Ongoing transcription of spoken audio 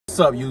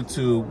up,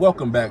 YouTube?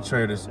 Welcome back,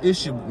 traders.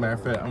 Matter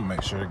of fact, I'm gonna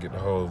make sure to get the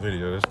whole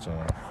video this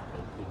time.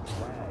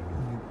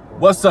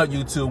 What's up,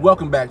 YouTube?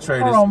 Welcome back,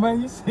 traders. Hold on,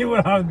 man. You see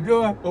what I'm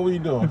doing? What were you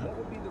doing?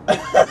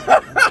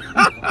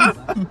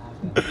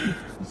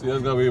 See,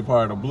 that's gonna be a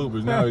part of the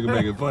bloopers. Now we can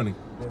make it funny.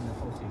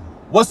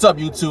 What's up,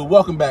 YouTube?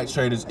 Welcome back,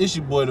 traders. It's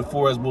your boy, the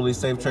Forex Bully,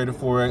 Safe Trader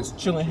Forex,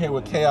 chilling here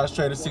with Chaos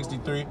Trader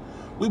 63.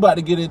 We about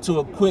to get into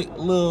a quick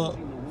little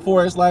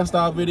Forex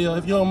lifestyle video.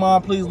 If you don't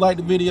mind, please like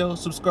the video,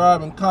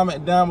 subscribe, and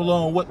comment down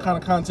below on what kind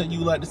of content you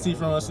would like to see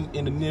from us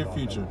in the near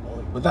future.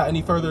 Without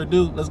any further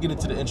ado, let's get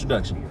into the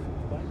introduction.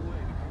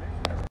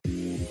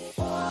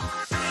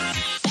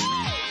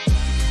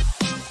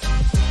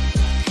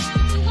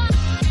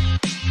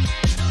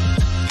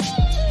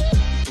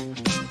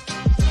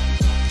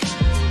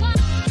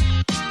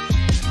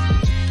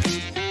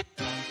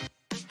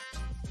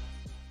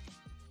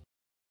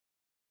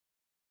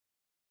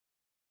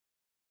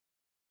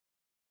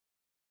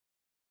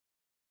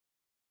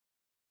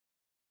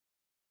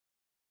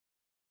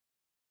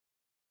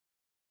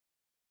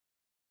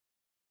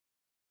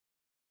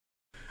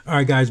 All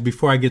right, guys,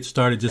 before I get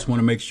started, just want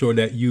to make sure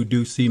that you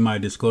do see my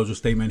disclosure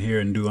statement here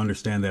and do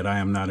understand that I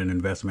am not an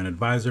investment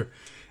advisor.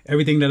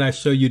 Everything that I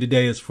show you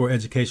today is for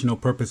educational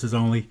purposes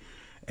only.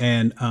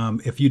 And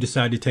if you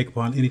decide to take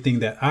upon anything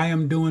that I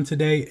am doing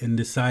today and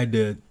decide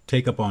to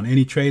take up on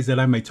any trades that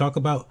I may talk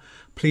about,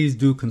 please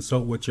do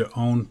consult with your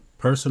own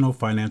personal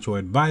financial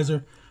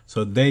advisor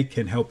so they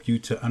can help you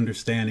to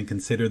understand and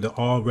consider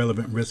all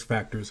relevant risk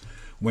factors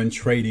when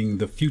trading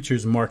the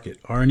futures market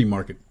or any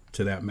market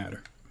to that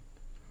matter.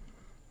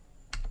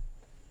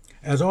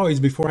 As always,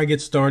 before I get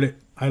started,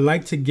 I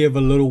like to give a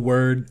little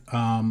word,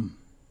 a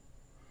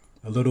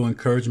little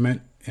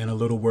encouragement and a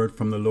little word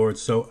from the Lord.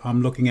 So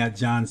I'm looking at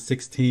John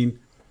 16,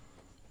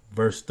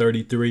 verse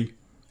 33.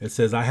 It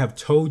says, I have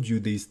told you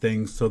these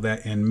things so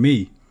that in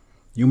me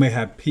you may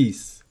have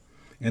peace.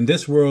 In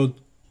this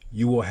world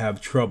you will have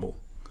trouble,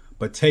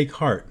 but take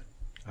heart.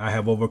 I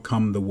have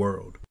overcome the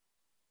world.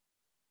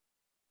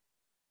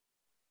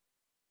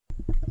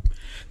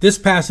 This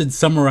passage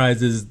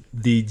summarizes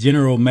the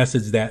general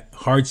message that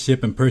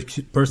hardship and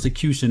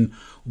persecution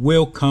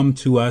will come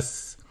to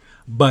us.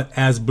 But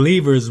as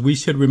believers, we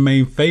should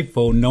remain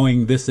faithful,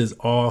 knowing this is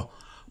all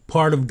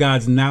part of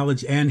God's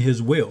knowledge and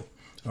his will.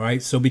 All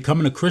right. So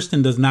becoming a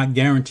Christian does not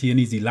guarantee an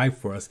easy life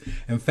for us.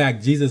 In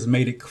fact, Jesus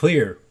made it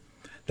clear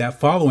that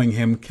following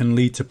him can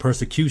lead to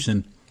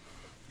persecution,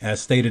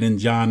 as stated in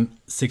John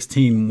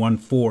 16,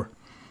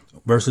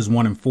 verses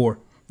 1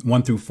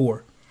 through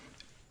 4.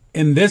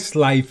 In this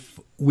life,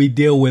 we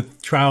deal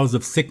with trials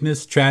of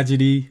sickness,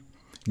 tragedy,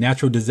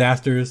 natural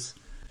disasters,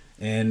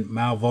 and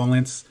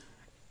malevolence.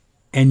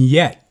 And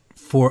yet,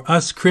 for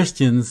us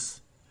Christians,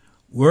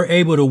 we're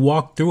able to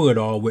walk through it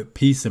all with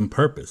peace and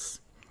purpose.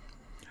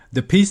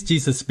 The peace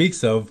Jesus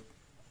speaks of,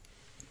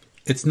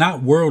 it's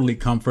not worldly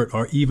comfort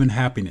or even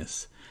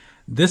happiness.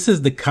 This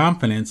is the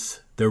confidence,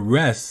 the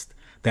rest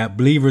that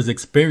believers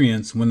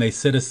experience when they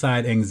set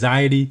aside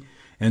anxiety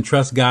and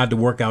trust God to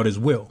work out his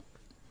will.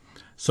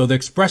 So the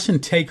expression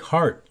 "take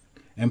heart"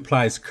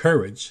 implies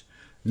courage.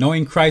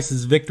 Knowing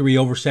Christ's victory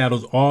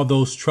overshadows all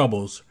those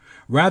troubles.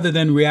 Rather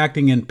than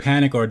reacting in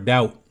panic or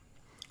doubt,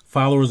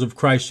 followers of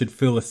Christ should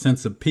feel a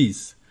sense of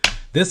peace.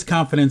 This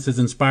confidence is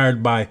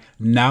inspired by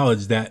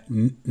knowledge that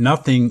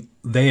nothing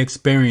they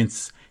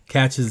experience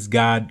catches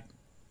God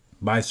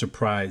by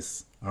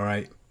surprise. All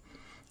right.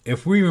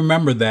 If we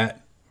remember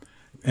that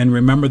and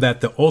remember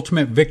that the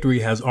ultimate victory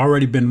has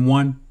already been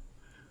won,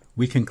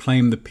 we can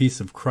claim the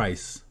peace of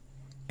Christ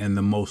in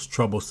the most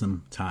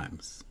troublesome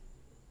times.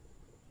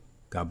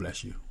 God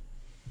bless you.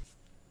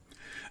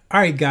 All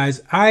right,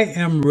 guys, I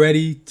am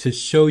ready to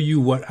show you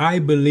what I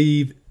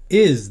believe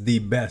is the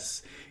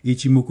best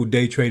Ichimoku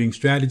day trading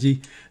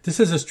strategy.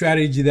 This is a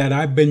strategy that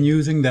I've been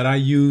using, that I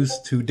use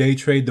to day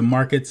trade the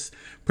markets.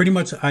 Pretty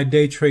much I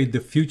day trade the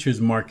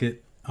futures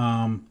market,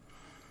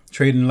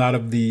 trading a lot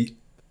of the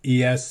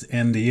ES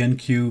and the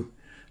NQ,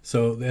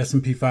 so the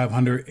S&P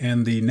 500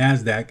 and the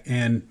NASDAQ,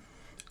 and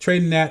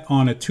trading that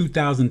on a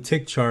 2000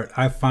 tick chart.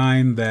 I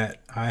find that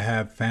I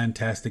have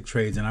fantastic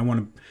trades, and I want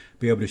to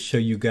be able to show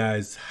you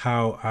guys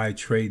how I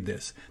trade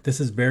this. This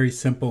is very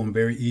simple and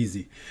very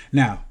easy.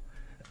 Now,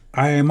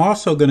 I am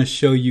also going to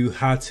show you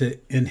how to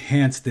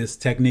enhance this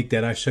technique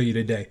that I show you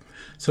today.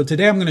 So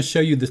today I'm going to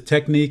show you the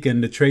technique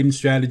and the trading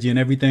strategy and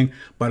everything,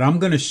 but I'm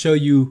going to show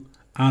you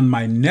on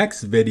my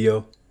next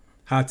video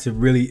how to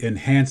really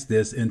enhance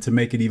this and to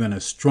make it even a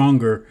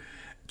stronger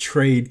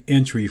trade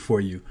entry for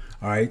you.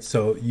 All right,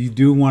 so you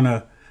do want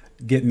to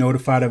get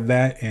notified of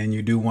that, and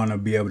you do want to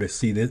be able to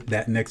see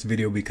that next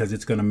video, because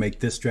it's going to make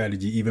this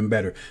strategy even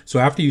better. So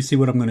after you see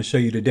what I'm going to show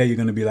you today, you're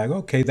going to be like,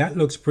 okay, that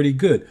looks pretty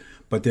good.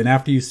 But then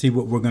after you see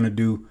what we're going to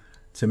do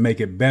to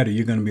make it better,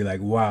 you're going to be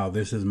like, wow,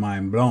 this is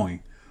mind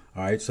blowing.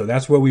 All right, so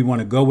that's where we want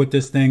to go with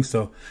this thing.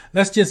 So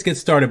let's just get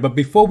started. But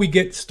before we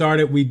get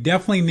started, we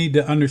definitely need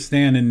to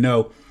understand and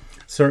know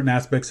certain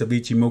aspects of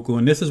Ichimoku.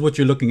 And this is what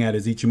you're looking at,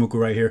 is Ichimoku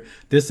right here.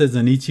 This is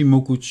an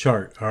Ichimoku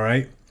chart. All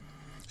right.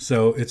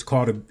 So it's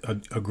called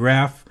a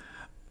graph.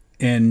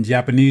 in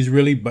Japanese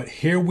really, but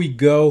here we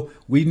go.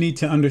 We need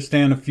to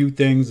understand a few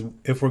things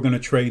if we're going to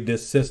trade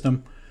this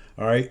system.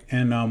 All right,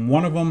 and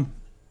one of them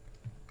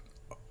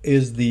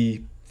is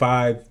the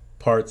 5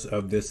 parts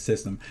of this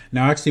system.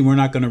 Now actually we're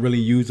not going to really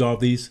use all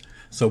these,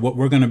 so what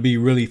we're going to be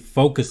really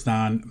focused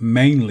on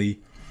mainly,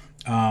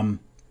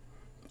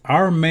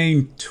 our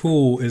main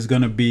tool is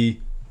going to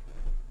be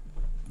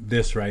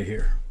this right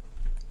here,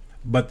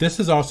 but this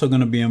is also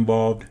going to be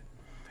involved,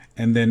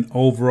 and then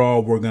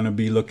overall we're going to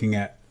be looking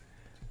at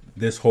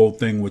this whole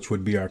thing, which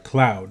would be our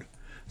cloud.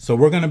 So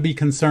we're going to be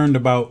concerned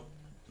about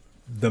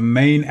the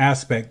main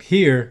aspect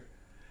here,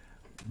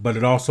 but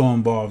it also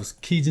involves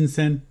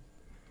Kijinsen,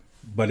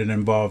 but it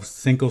involves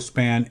single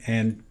span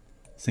and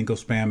single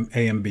span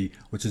A and B,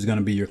 which is going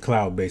to be your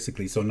cloud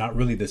basically. So not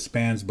really the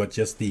spans, but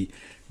just the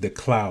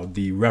cloud,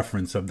 the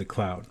reference of the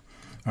cloud.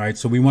 All right,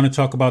 so we want to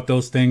talk about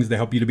those things to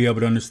help you to be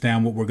able to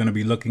understand what we're going to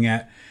be looking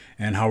at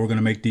and how we're going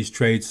to make these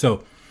trades.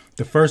 So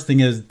the first thing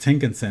is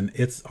Tenkan-sen.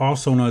 It's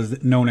also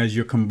known as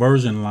your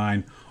conversion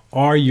line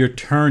or your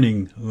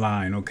turning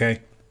line,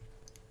 okay?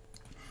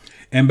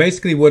 And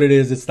basically what it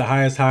is, it's the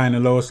highest high and the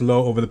lowest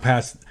low over the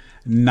past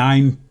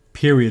 9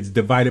 periods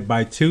divided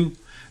by 2.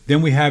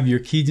 Then we have your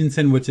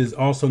Kijinsen, which is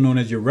also known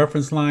as your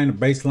reference line,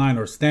 baseline,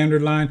 or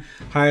standard line.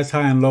 Highest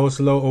high and lowest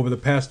low over the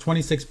past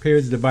 26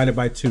 periods divided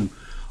by 2.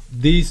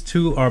 These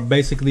two are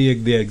basically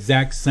the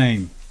exact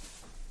same.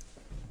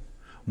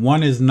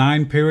 One is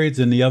 9 periods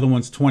and the other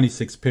one's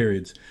 26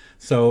 periods.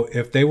 So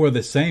if they were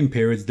the same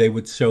periods, they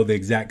would show the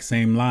exact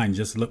same line,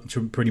 just look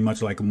pretty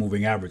much like a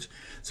moving average.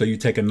 So you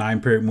take a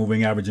 9-period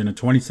moving average and a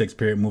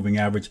 26-period moving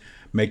average,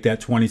 make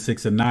that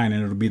 26 a 9,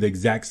 and it'll be the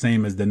exact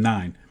same as the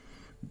 9.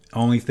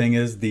 Only thing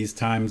is these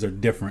times are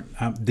different.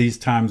 These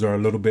times are a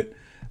little bit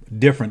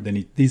different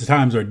than these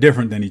times are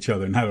different than each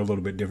other. Not a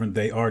little bit different.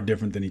 They are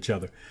different than each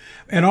other.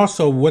 And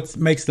also what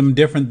makes them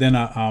different than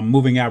a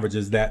moving average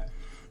is that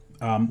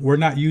we're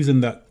not using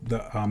the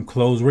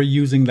close. We're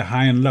using the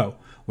high and low,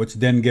 which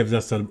then gives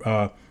us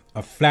a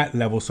flat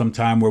level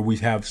sometime where we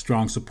have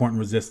strong support and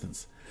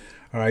resistance.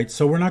 All right,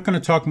 so we're not going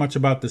to talk much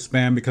about the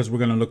span because we're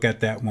going to look at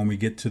that when we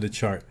get to the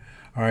chart.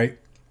 All right,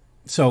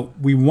 so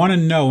we want to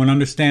know and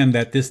understand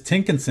that this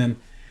Tenkan-sen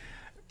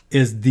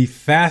is the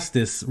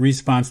fastest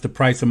response to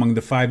price among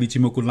the 5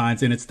 Ichimoku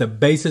lines, and it's the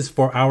basis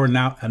for our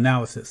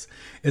analysis.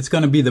 It's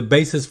going to be the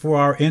basis for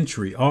our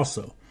entry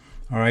also.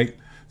 All right,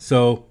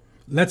 so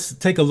let's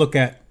take a look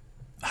at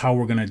how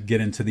we're going to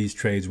get into these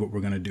trades, what we're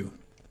going to do.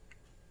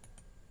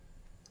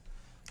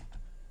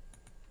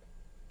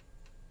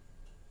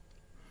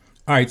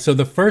 All right, so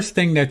the first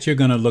thing that you're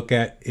going to look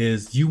at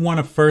is you want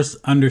to first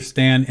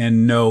understand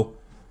and know,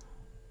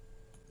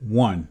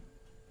 1,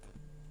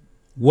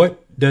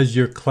 what does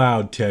your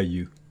cloud tell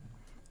you?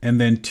 And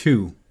then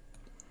 2,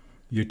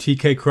 your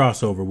TK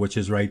crossover, which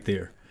is right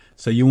there.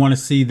 So you want to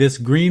see this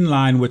green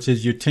line, which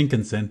is your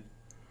Tenkan-sen,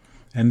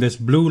 and this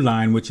blue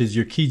line, which is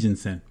your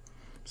Kijinsen.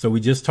 So we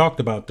just talked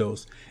about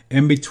those.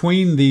 In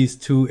between these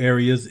two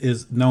areas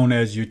is known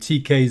as your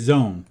TK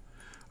zone.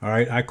 All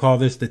right, I call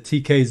this the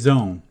TK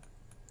zone.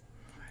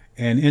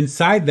 And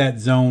inside that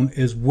zone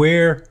is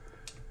where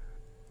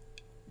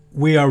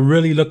we are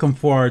really looking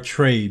for our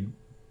trade.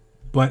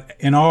 But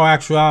in all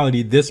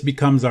actuality, this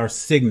becomes our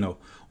signal.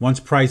 Once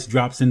price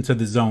drops into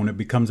the zone, it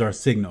becomes our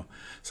signal.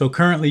 So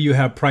currently you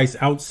have price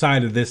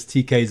outside of this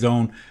TK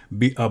zone,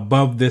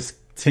 above this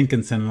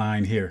Tenkan-sen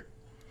line here.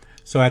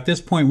 So at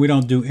this point, we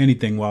don't do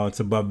anything while it's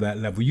above that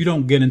level. You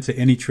don't get into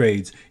any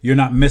trades. You're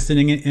not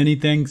missing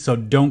anything, so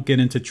don't get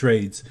into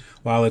trades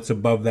while it's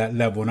above that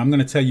level. And I'm going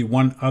to tell you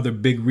one other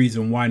big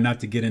reason why not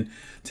to get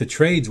into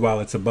trades while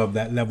it's above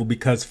that level.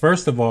 Because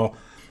first of all,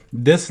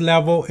 this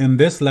level and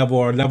this level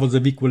are levels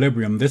of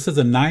equilibrium. This is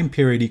a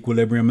 9-period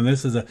equilibrium, and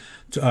this is a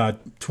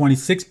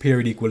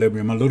 26-period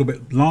equilibrium, a little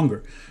bit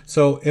longer.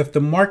 So if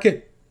the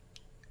market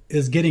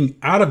is getting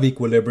out of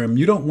equilibrium,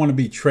 you don't want to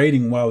be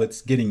trading while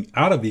it's getting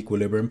out of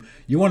equilibrium.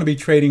 You want to be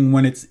trading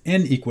when it's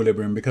in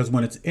equilibrium, because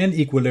when it's in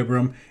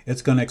equilibrium,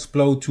 it's going to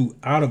explode to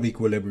out of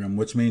equilibrium,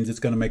 which means it's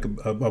going to make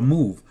a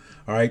move.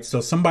 All right.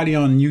 So somebody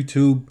on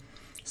YouTube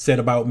said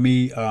about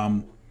me,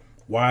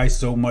 why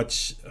so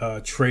much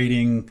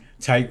trading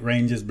tight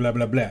ranges, blah,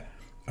 blah, blah.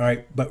 All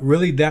right. But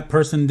really that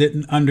person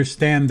didn't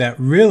understand that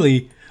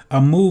really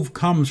a move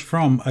comes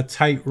from a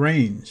tight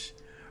range.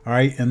 All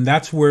right, and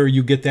that's where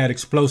you get that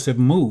explosive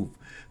move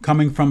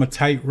coming from a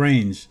tight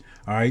range.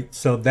 All right,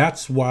 so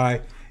that's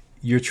why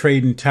you're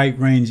trading tight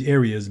range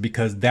areas,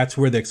 because that's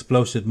where the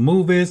explosive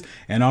move is,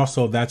 and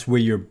also that's where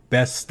your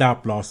best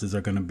stop losses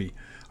are going to be.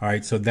 All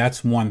right, so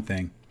that's one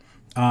thing.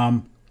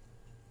 The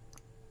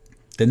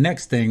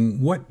next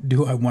thing, what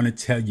do I want to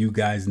tell you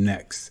guys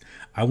next?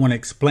 I want to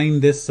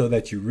explain this so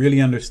that you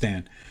really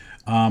understand.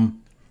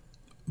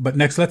 But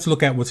next, let's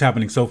look at what's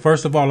happening. So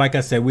first of all, like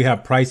I said, we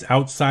have price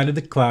outside of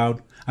the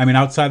cloud.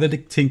 Outside of the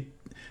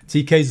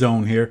TK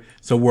zone here.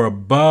 So we're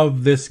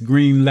above this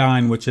green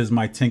line, which is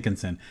my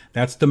Tenkan-sen.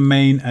 That's the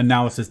main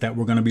analysis that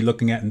we're going to be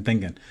looking at and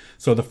thinking.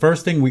 So the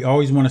first thing we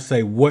always want to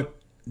say, what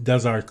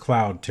does our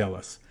cloud tell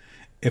us?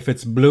 If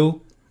it's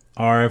blue,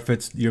 or if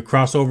it's your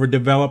crossover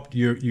developed,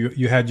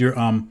 you had your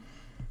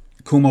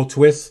Kumo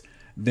twist,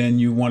 then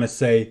you want to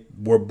say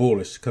we're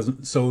bullish.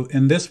 So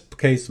in this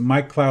case,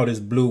 my cloud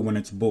is blue when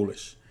it's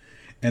bullish,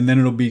 and then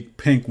it'll be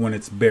pink when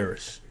it's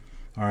bearish.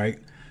 All right.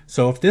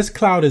 So if this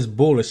cloud is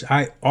bullish,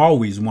 I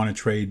always want to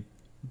trade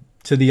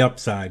to the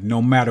upside,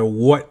 no matter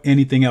what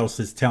anything else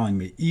is telling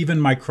me,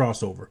 even my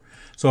crossover.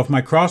 So if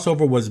my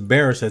crossover was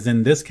bearish, as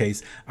in this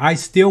case, I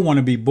still want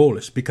to be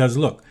bullish, because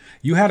look,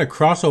 you had a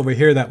crossover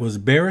here that was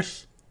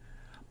bearish,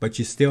 but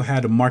you still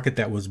had a market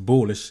that was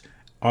bullish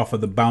off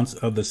of the bounce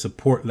of the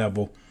support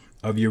level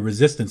of your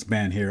resistance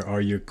band here, or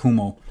your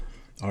Kumo,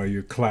 or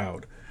your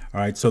cloud.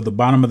 All right, so the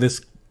bottom of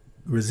this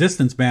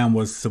resistance band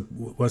was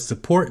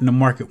support, and the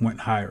market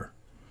went higher.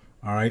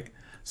 All right,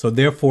 so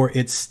therefore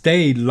it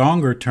stayed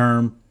longer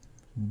term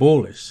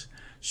bullish,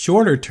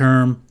 shorter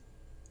term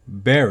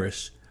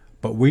bearish,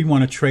 but we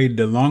want to trade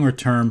the longer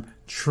term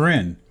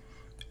trend,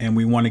 and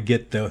we want to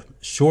get the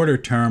shorter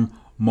term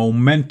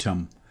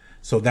momentum.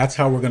 So that's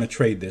how we're going to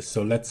trade this.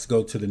 So let's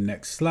go to the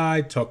next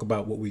slide, talk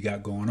about what we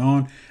got going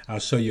on. I'll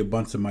show you a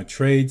bunch of my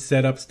trade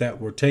setups that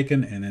were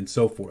taken, and then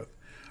so forth.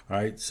 All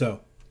right,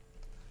 so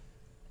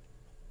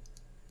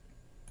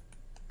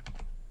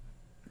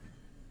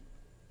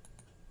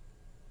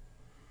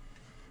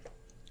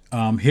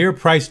here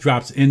price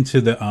drops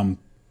into the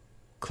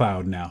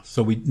cloud now.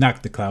 So we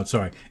knocked the cloud,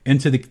 sorry,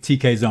 into the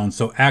TK zone.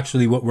 So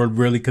actually what we're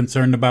really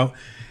concerned about,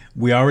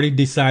 we already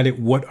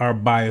decided what our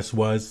bias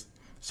was.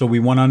 So we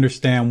want to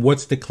understand,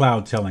 what's the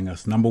cloud telling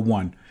us? Number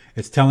one,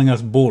 it's telling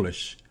us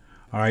bullish.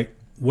 All right.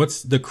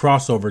 What's the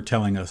crossover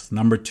telling us?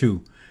 Number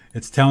two,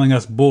 it's telling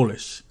us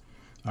bullish.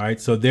 All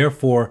right. So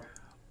therefore,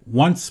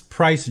 once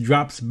price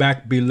drops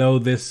back below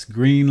this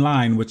green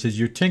line, which is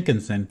your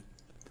Tinkinson,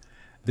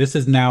 this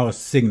is now a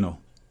signal.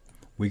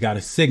 We got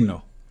a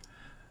signal.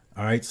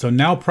 All right. So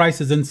now price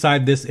is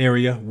inside this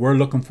area. We're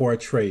looking for a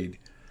trade.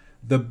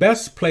 The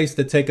best place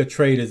to take a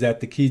trade is at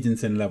the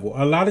Kijinsen level.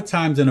 A lot of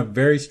times in a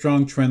very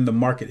strong trend, the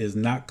market is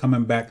not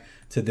coming back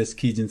to this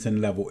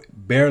Kijinsen level,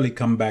 barely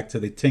come back to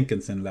the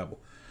Tinkinson level.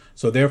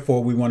 So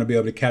therefore, we want to be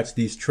able to catch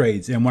these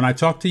trades. And when I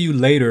talk to you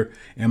later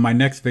in my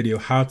next video,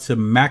 how to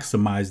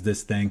maximize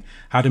this thing,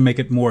 how to make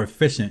it more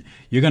efficient,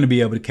 you're going to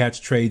be able to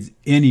catch trades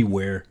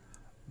anywhere,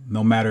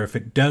 no matter if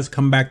it does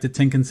come back to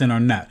Tinkinson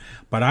or not.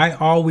 But I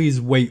always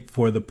wait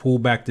for the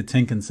pullback to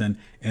Tinkinson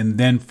and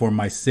then for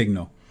my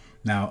signal.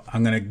 Now,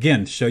 I'm going to,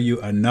 again, show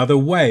you another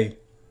way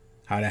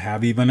how to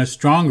have even a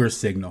stronger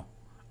signal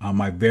on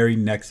my very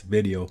next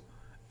video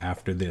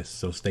after this.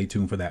 So stay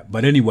tuned for that.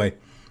 But anyway,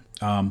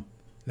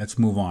 let's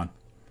move on.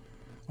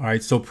 All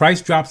right, so price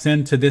drops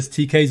into this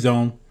TK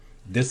zone.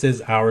 This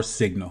is our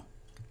signal.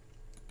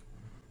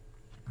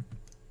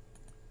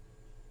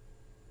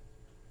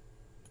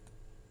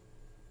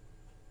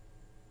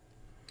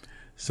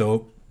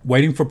 So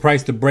waiting for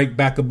price to break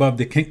back above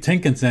the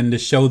Tinkinson to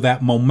show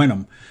that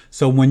momentum.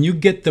 So when you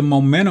get the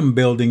momentum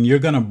building, you're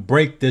going to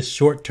break this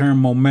short-term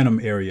momentum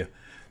area.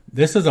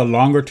 This is a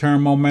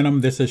longer-term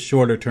momentum. This is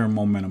shorter-term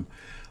momentum.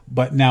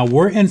 But now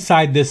we're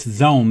inside this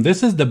zone.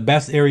 This is the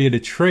best area to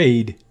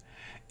trade.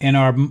 And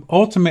our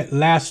ultimate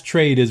last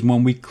trade is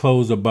when we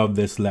close above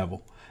this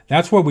level.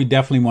 That's where we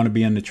definitely want to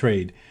be in the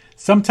trade.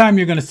 Sometime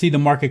you're going to see the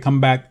market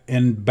come back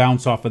and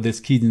bounce off of this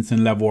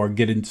Kijinsen level, or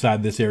get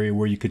inside this area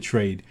where you could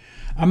trade.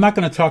 I'm not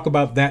going to talk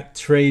about that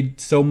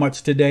trade so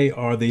much today,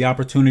 or the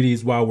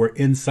opportunities while we're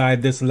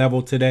inside this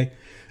level today.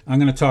 I'm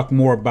going to talk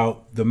more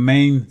about the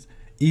main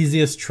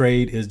easiest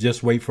trade is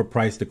just wait for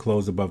price to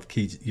close above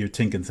your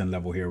Tinkinson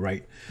level here,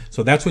 right?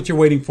 So that's what you're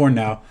waiting for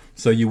now.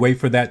 So you wait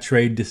for that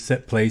trade to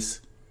set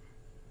place,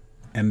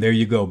 and there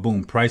you go.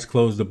 Boom, price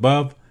closed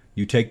above.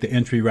 You take the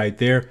entry right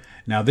there.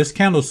 Now this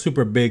candle is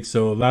super big,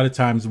 so a lot of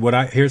times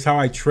here's how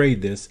I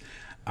trade this.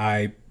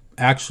 I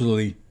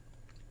actually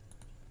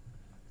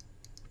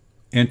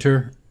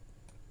enter,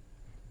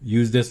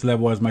 use this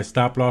level as my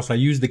stop loss. I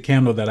use the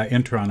candle that I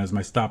enter on as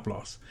my stop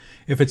loss.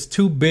 If it's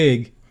too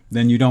big,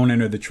 then you don't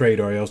enter the trade,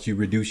 or else you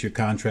reduce your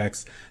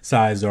contract's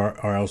size, or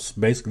else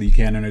basically you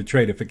can't enter the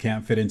trade if it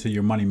can't fit into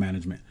your money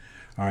management.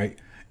 All right.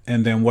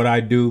 And then what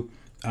I do,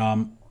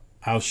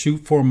 I'll shoot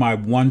for my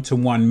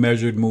one-to-one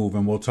measured move,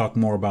 and we'll talk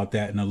more about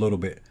that in a little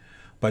bit.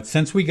 But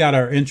since we got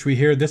our entry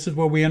here, this is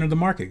where we enter the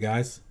market,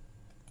 guys.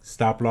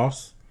 Stop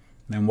loss,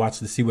 and then watch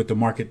to see what the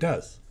market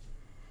does.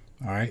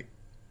 All right.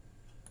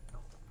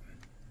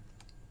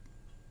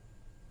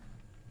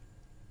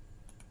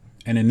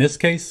 And in this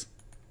case,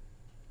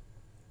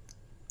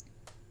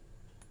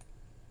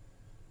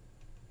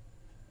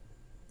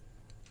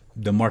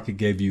 the market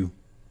gave you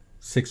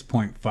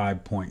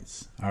 6.5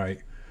 points, all right,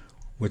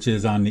 which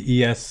is on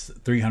the ES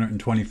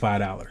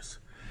 $325.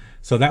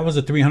 So that was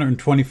a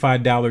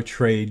 $325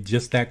 trade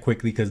just that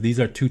quickly, because these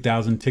are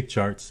 2,000 tick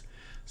charts.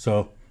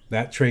 So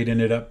that trade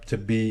ended up to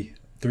be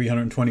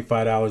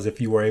 $325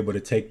 if you were able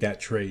to take that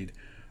trade,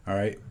 all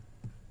right.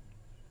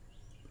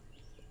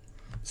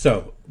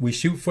 So we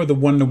shoot for the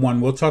one-to-one.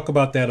 We'll talk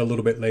about that a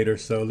little bit later.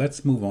 So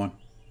let's move on.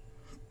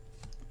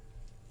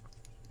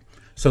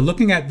 So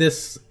looking at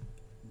this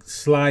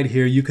slide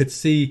here, you could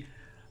see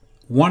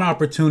one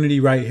opportunity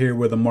right here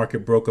where the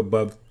market broke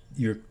above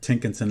your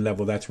Tinkinson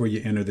level. That's where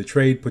you enter the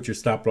trade. Put your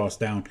stop loss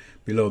down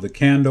below the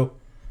candle,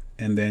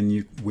 and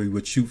then we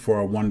would shoot for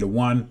a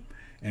 1-to-1,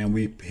 and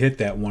we hit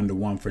that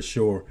 1-to-1 for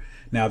sure.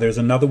 Now there's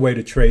another way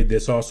to trade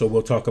this also.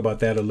 We'll talk about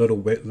that a little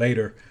bit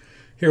later.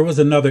 Here was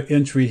another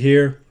entry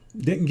here.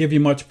 Didn't give you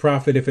much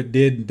profit. If it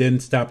didn't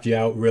stop you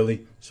out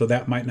really. So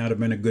that might not have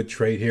been a good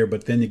trade here,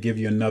 but then you give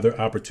you another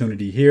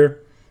opportunity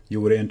here. You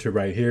would enter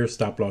right here,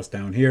 stop loss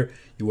down here.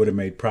 You would have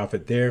made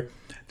profit there.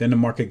 Then the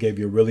market gave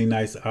you a really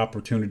nice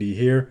opportunity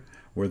here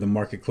where the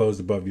market closed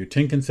above your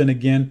Tinkinson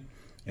again.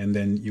 And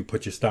then you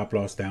put your stop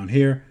loss down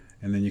here,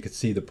 and then you could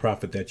see the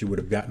profit that you would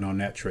have gotten on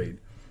that trade.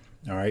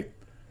 All right.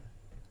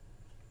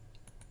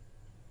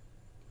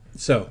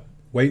 So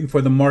waiting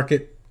for the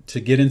market to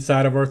get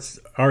inside of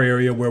our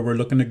area where we're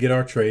looking to get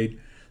our trade.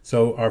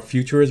 So our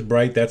future is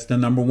bright. That's the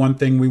number one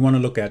thing we want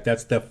to look at.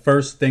 That's the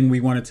first thing we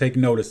want to take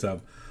notice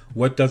of.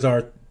 What does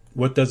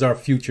our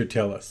future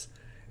tell us?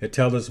 It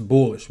tells us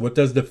bullish. What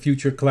does the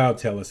future cloud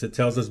tell us? It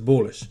tells us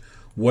bullish.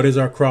 What is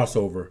our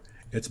crossover?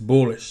 It's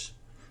bullish.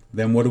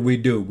 Then what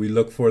do? We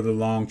look for the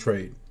long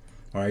trade.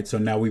 All right, so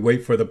now we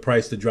wait for the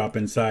price to drop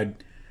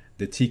inside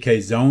the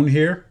TK zone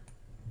here.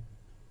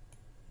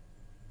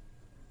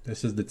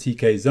 This is the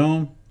TK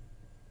zone.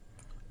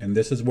 And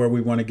this is where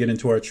we want to get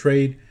into our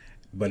trade.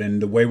 But in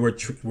the way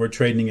we're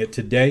trading it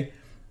today,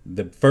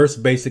 the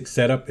first basic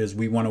setup is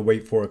we want to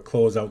wait for a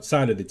close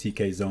outside of the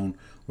TK zone,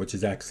 which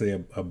is actually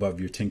above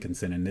your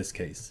Tinkinson in this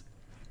case.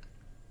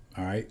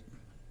 All right.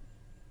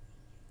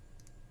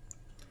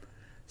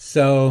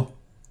 So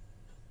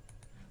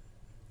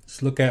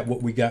let's look at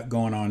what we got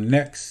going on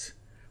next.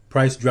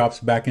 Price drops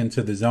back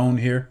into the zone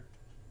here.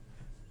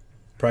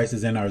 Price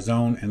is in our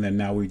zone, and then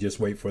now we just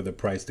wait for the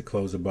price to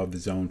close above the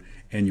zone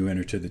and you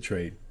enter to the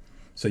trade.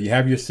 So you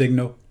have your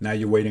signal, now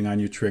you're waiting on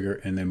your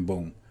trigger, and then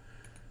boom.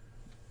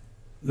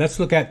 Let's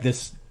look at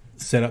this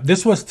setup.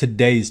 This was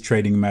today's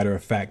trading, matter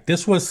of fact.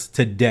 This was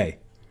today,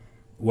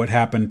 what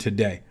happened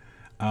today.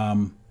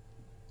 And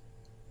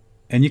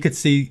you could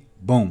see,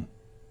 boom,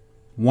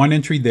 one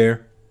entry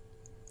there,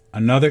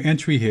 another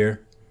entry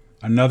here,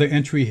 another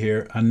entry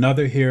here,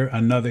 another here,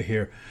 another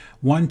here.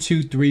 1,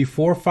 2, 3,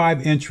 4,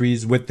 5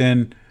 entries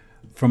within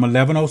from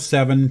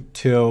 11:07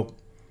 till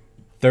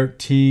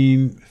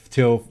 13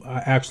 till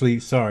actually,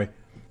 sorry,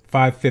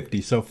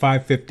 5:50. So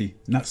 5:50,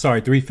 not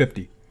sorry,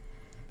 3:50.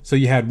 So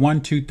you had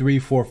 1, 2, 3,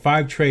 4,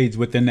 5 trades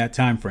within that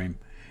time frame,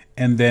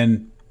 and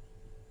then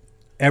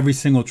every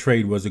single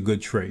trade was a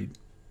good trade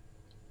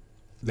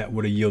that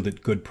would have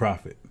yielded good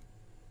profit.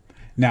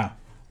 Now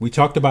we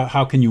talked about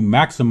how can you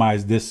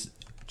maximize this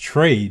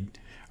trade.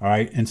 All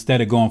right,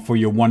 instead of going for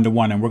your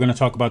 1-to-1, and we're going to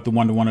talk about the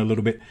 1-to-1 a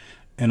little bit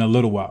in a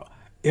little while.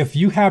 If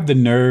you have the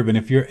nerve and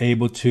if you're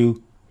able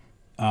to,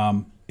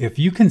 if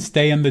you can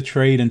stay in the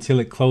trade until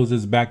it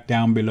closes back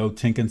down below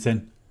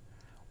Tinkinson,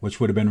 which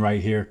would have been right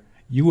here,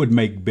 you would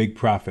make big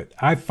profit.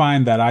 I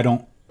find that I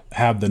don't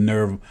have the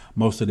nerve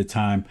most of the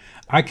time.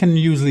 I can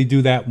usually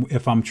do that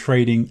if I'm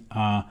trading,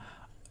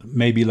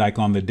 maybe like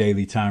on the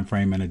daily time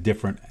frame in a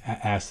different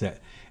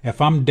asset. If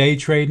I'm day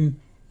trading,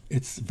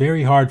 it's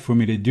very hard for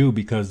me to do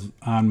because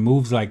on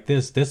moves like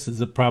this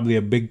is probably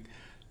a big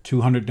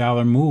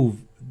 $200 move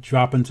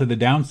dropping to the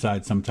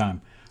downside sometime.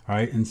 All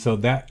right. And so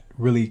that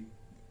really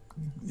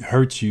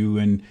hurts you.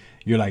 And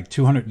you're like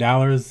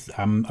 $200,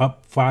 I'm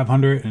up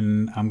 500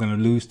 and I'm going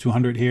to lose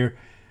 200 here.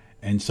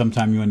 And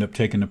sometimes you end up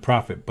taking the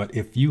profit. But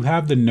if you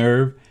have the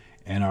nerve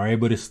and are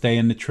able to stay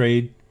in the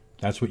trade,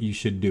 that's what you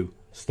should do.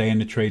 Stay in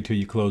the trade till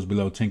you close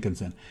below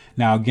Tinkinson.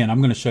 Now, again, I'm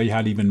going to show you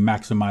how to even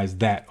maximize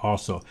that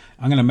also.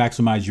 I'm going to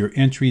maximize your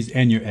entries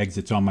and your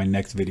exits on my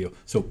next video.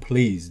 So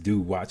please do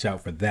watch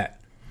out for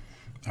that.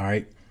 All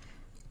right.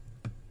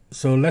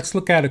 So let's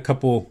look at a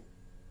couple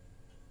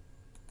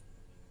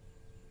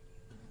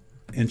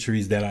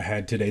entries that I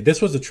had today.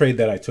 This was a trade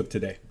that I took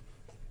today.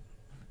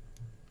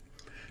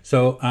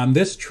 So on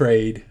this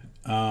trade,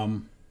 let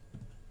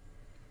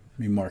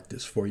me mark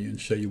this for you and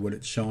show you what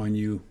it's showing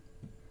you.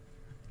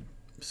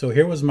 So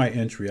here was my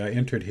entry. I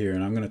entered here,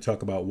 and I'm going to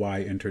talk about why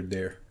I entered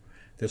there.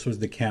 This was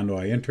the candle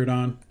I entered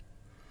on,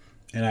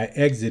 and I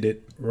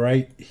exited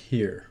right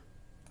here.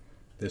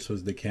 This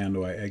was the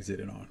candle I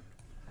exited on.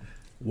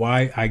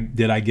 Why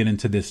did I get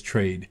into this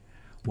trade?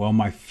 Well,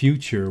 my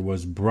future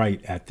was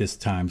bright at this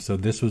time. So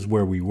this was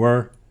where we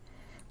were.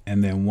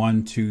 And then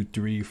 1, 2,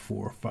 3,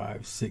 4,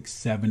 5, 6,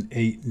 7,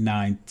 8,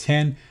 9,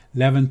 10,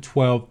 11,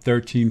 12,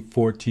 13,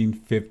 14,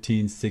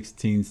 15,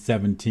 16,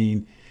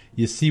 17.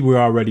 You see, we're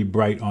already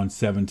bright on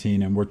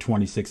 17 and we're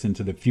 26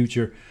 into the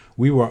future.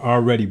 We were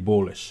already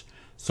bullish.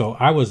 So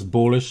I was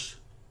bullish.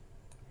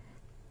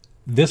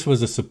 This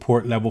was a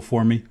support level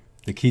for me,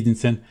 the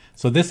Kijinsen.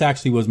 So this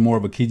actually was more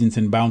of a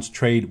Kijinsen bounce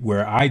trade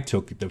where I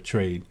took the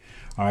trade.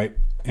 All right.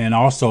 And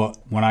also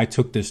when I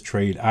took this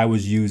trade, I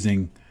was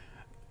using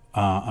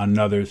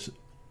another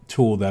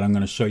tool that I'm going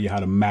to show you how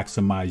to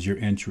maximize your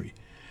entry.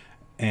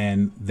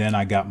 And then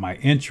I got my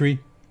entry.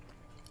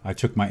 I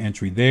took my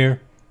entry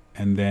there,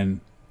 and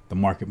then the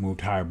market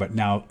moved higher. But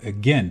now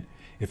again,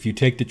 if you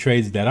take the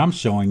trades that I'm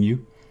showing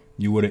you,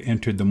 you would have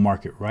entered the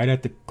market right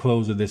at the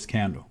close of this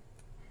candle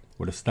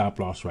with a stop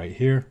loss right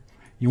here.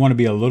 You want to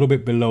be a little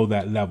bit below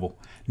that level.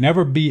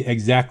 Never be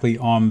exactly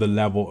on the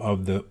level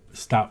of the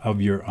stop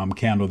of your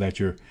candle that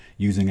you're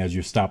using as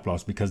your stop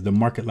loss, because the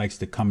market likes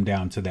to come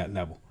down to that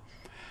level.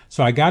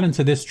 So I got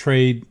into this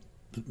trade,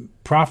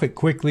 profit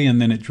quickly, and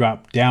then it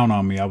dropped down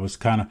on me. I was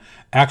kind of,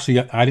 actually,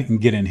 I didn't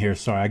get in here.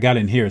 Sorry, I got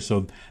in here.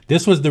 So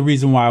this was the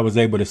reason why I was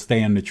able to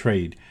stay in the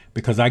trade,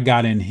 because I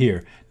got in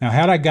here. Now,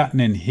 had I gotten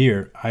in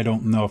here, I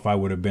don't know if I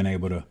would have been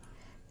able to.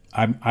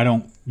 I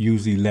don't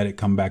usually let it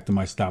come back to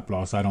my stop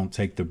loss. I don't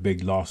take the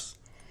big loss,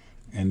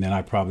 and then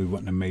I probably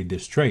wouldn't have made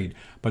this trade.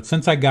 But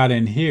since I got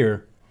in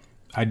here,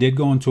 I did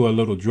go into a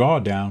little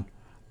drawdown,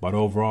 but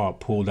overall it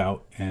pulled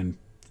out and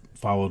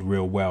followed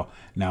real well.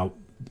 Now,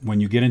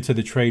 when you get into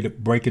the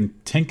trade breaking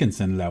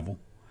Tinkinson level,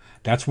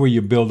 that's where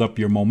you build up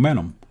your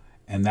momentum.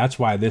 And that's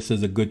why this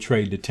is a good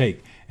trade to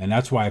take. And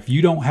that's why if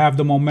you don't have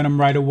the momentum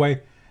right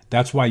away,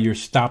 that's why your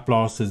stop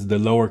loss is the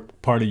lower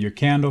part of your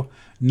candle.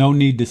 No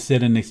need to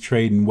sit in this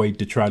trade and wait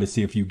to try to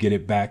see if you get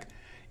it back.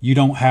 You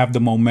don't have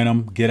the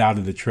momentum, get out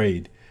of the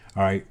trade.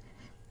 All right.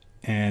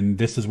 And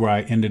this is where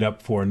I ended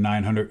up for a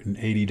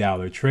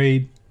 $980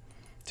 trade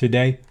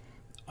today.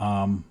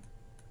 And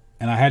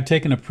I had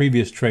taken a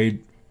previous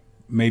trade,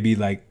 maybe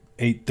like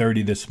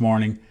 8:30 this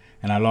morning,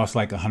 and I lost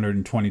like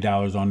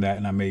 $120 on that,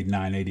 and I made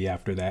 $980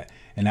 after that,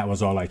 and that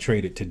was all I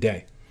traded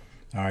today.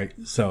 All right,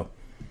 so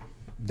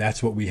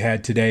that's what we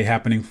had today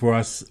happening for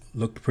us.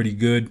 Looked pretty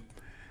good.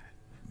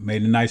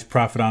 Made a nice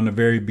profit on the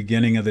very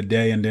beginning of the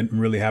day and didn't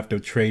really have to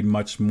trade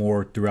much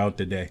more throughout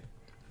the day.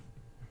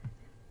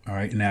 All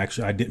right, and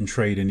actually I didn't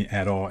trade any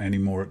at all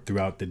anymore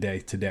throughout the day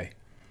today.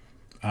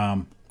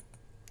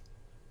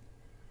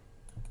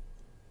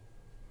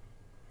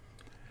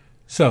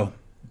 So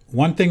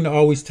one thing to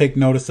always take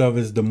notice of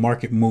is the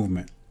market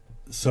movement.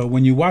 So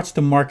when you watch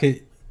the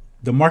market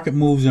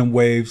moves in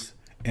waves,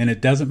 and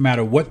it doesn't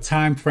matter what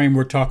time frame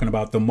we're talking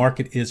about, the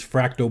market is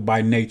fractal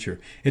by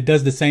nature. It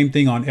does the same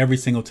thing on every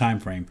single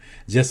time frame,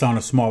 just on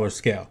a smaller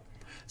scale.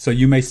 So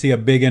you may see a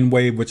big N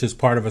wave, which is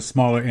part of a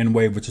smaller N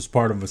wave, which is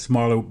part of a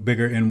smaller,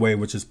 bigger N wave,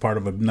 which is part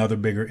of another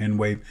bigger N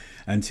wave,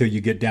 until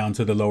you get down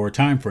to the lower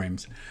time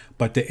frames.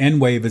 But the N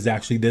wave is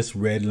actually this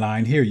red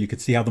line here. You can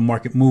see how the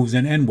market moves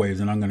in N waves,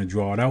 and I'm going to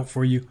draw it out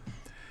for you.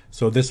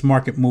 So this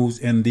market moves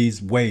in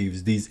these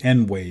waves, these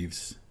N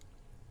waves.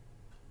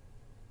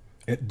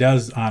 It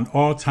does on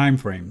all time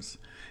frames.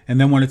 And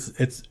then when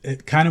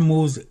it kind of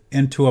moves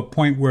into a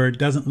point where it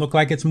doesn't look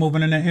like it's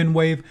moving in an N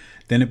wave,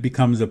 then it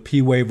becomes a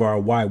P wave or a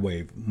Y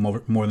wave,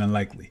 more than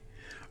likely.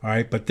 All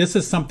right, but this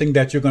is something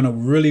that you're going to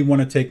really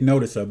want to take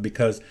notice of,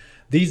 because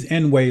these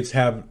N waves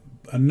have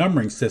a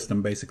numbering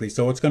system basically.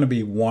 So it's going to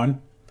be 1,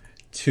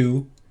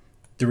 2,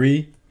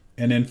 3,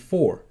 and then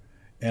 4.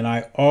 And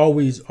I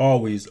always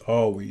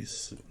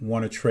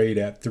want to trade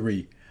at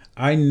 3.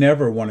 I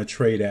never want to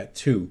trade at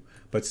 2.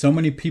 But so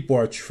many people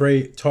are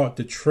taught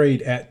to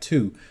trade at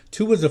 2.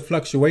 2 is a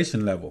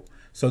fluctuation level.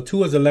 So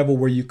 2 is a level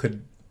where you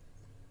could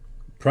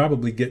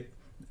probably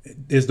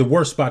is the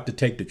worst spot to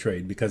take the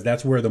trade, because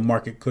that's where the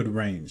market could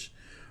range,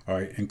 all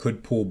right, and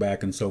could pull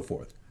back and so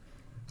forth.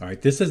 All right,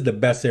 this is the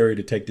best area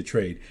to take the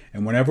trade.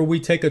 And whenever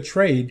we take a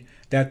trade,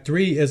 that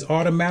 3 is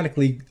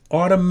automatically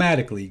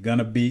going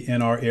to be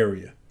in our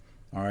area.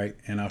 All right,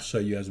 and I'll show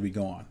you as we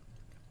go on.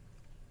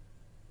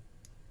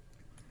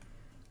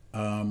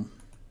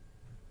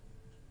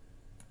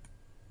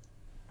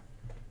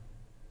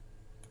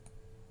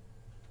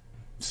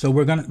 So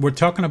we're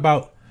talking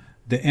about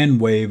the N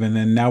wave, and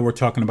then now we're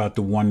talking about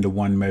the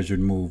 1-to-1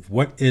 measured move.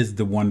 What is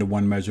the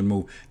 1-to-1 measured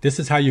move? This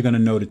is how you're going to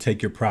know to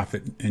take your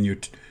profit and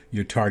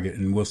your target,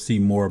 and we'll see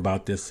more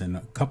about this in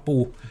a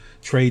couple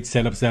trade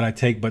setups that I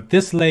take. But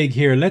this leg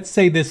here, let's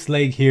say this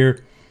leg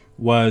here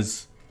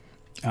was,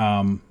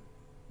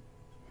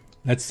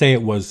 let's say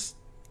it was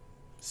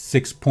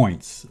 6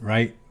 points,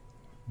 right?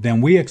 Then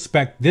we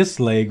expect this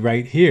leg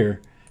right here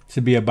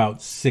to be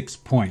about 6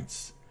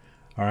 points.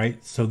 All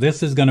right, so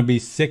this is going to be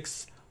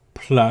 6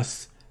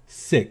 plus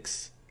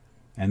 6,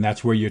 and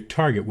that's where your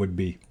target would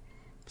be.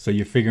 So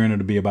you're figuring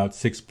it'll be about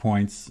 6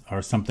 points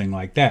or something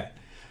like that.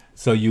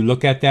 So you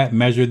look at that,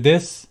 measure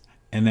this,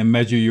 and then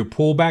measure your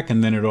pullback,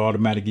 and then it'll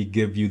automatically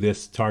give you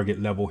this target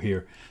level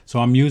here. So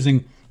I'm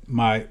using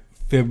my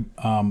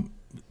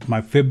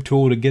fib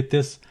tool to get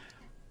this.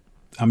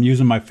 I'm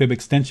using my fib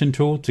extension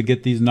tool to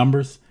get these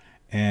numbers,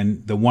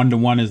 and the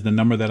 1-to-1 is the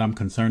number that I'm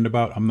concerned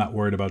about. I'm not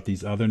worried about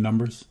these other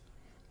numbers.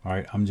 All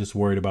right, I'm just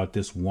worried about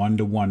this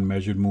 1-to-1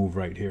 measured move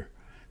right here,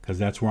 because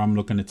that's where I'm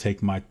looking to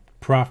take my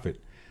profit.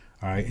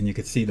 All right, and you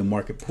can see the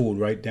market pulled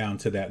right down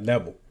to that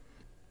level.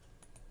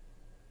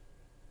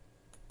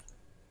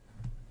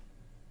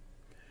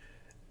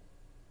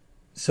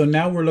 So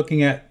now we're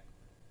looking at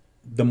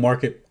the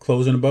market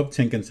closing above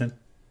Tinkinson.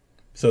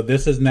 So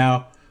this is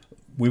now,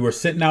 we were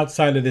sitting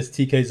outside of this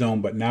TK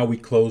zone, but now we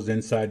closed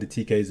inside the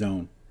TK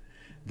zone.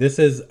 This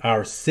is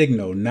our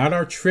signal, not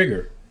our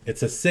trigger.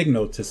 It's a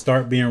signal to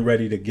start being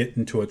ready to get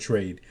into a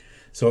trade.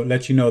 So it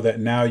lets you know that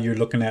now you're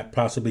looking at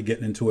possibly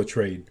getting into a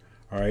trade.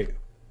 All right.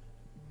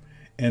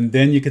 And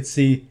then you could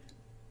see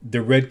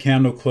the red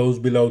candle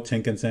closed below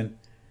Tinkinson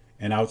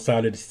and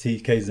outside of the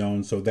TK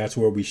zone. So that's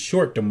where we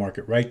short the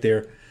market right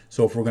there.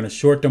 So if we're going to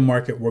short the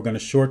market, we're going to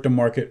short the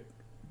market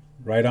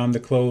right on the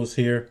close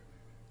here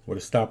with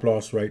a stop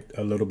loss right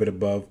a little bit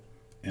above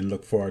and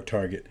look for our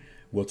target.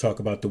 We'll talk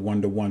about the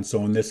 1-to-1.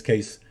 So in this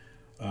case,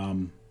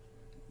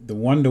 the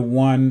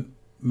 1-to-1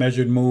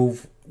 measured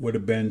move would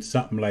have been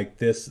something like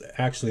this.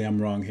 Actually,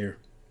 I'm wrong here.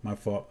 My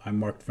fault. I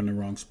marked from the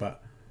wrong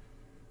spot.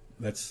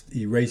 Let's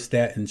erase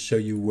that and show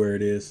you where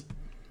it is.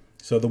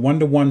 So the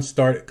 1-to-1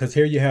 started, because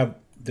here you have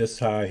this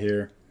high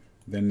here,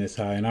 then this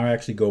high, and I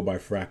actually go by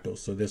fractals.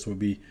 So this would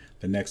be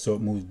the next. So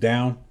it moves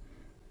down,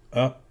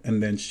 up,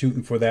 and then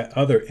shooting for that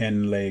other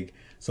end leg.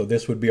 So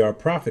this would be our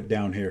profit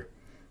down here.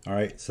 All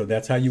right, so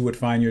that's how you would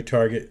find your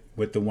target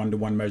with the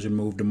 1-to-1 measured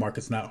move. The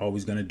market's not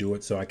always going to do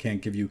it, so I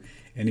can't give you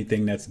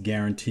anything that's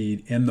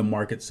guaranteed in the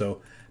market. So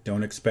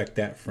don't expect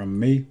that from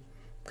me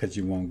because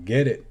you won't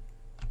get it.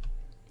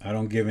 I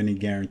don't give any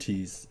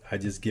guarantees. I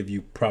just give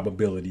you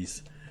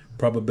probabilities.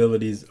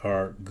 Probabilities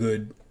are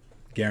good.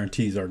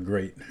 Guarantees are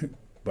great,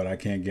 but I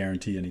can't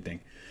guarantee anything.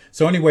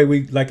 So anyway,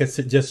 we, like I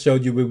just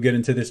showed you, we'll get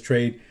into this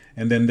trade,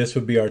 and then this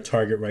would be our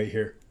target right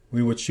here.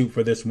 We would shoot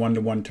for this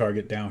 1-to-1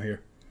 target down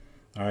here.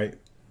 All right.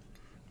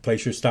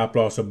 Place your stop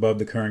loss above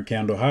the current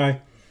candle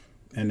high,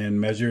 and then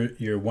measure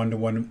your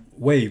 1-to-1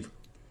 wave.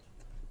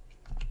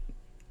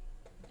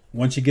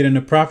 Once you get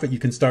into profit, you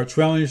can start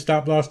trailing your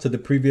stop loss to the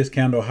previous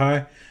candle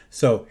high.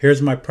 So here's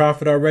my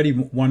profit already,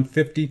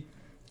 150.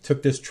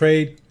 Took this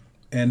trade,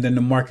 and then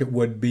the market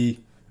would be,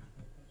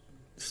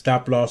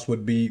 stop loss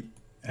would be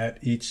at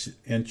each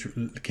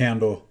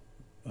candle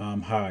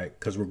high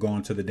because we're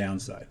going to the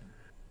downside.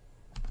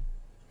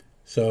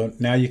 So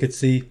now you can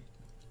see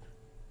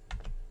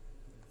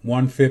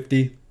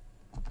 150.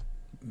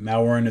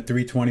 Now we're in the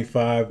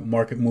 325,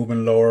 market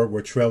moving lower.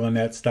 We're trailing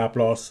that stop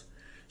loss,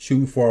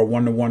 shooting for our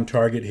 1-to-1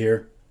 target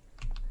here.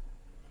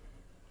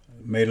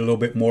 Made a little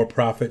bit more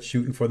profit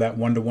shooting for that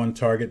 1-to-1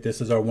 target.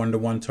 This is our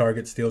 1-to-1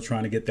 target, still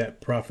trying to get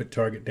that profit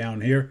target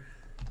down here.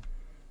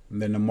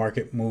 And then the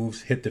market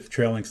moves, hit the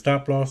trailing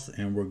stop loss,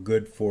 and we're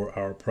good for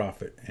our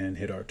profit and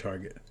hit our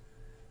target.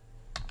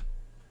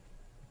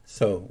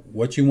 So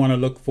what you want to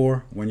look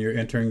for when you're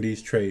entering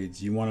these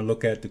trades, you want to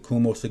look at the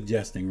Kumo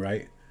suggesting,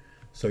 right?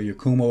 So your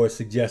Kumo is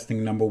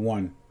suggesting number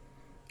 1,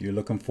 you're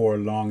looking for a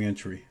long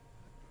entry.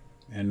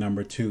 And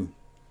number 2,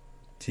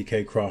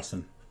 TK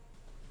crossing.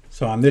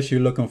 So on this, you're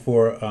looking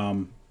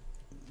for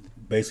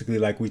basically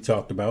like we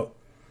talked about,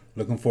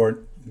 looking for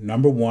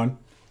number 1,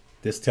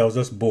 this tells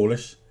us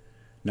bullish.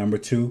 Number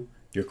 2,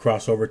 your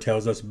crossover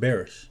tells us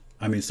bearish.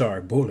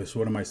 Bullish.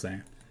 What am I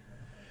saying?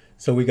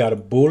 So we got a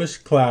bullish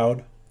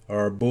cloud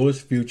or a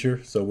bullish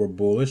future. So we're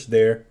bullish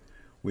there.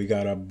 We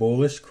got a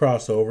bullish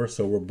crossover.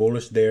 So we're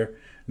bullish there.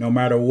 No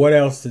matter what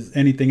else is,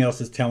 anything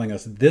else is telling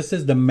us, this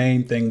is the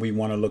main thing we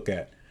want to look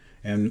at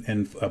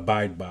and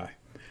abide by.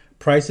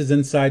 Price is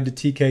inside the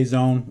TK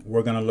zone.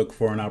 We're going to look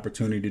for an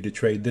opportunity to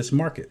trade this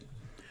market.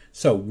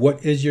 So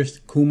what is your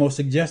Kumo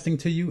suggesting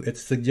to you?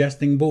 It's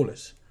suggesting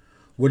bullish.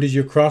 What is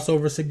your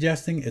crossover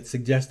suggesting? It's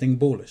suggesting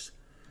bullish.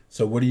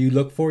 So what do you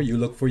look for? You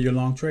look for your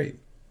long trade.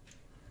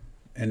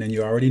 And then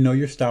you already know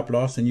your stop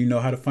loss and you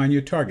know how to find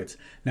your targets.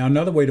 Now,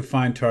 another way to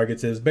find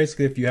targets is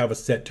basically if you have a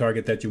set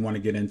target that you want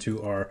to get into,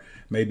 or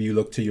maybe you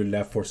look to your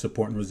left for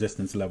support and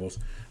resistance levels.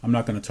 I'm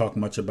not going to talk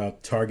much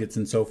about targets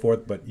and so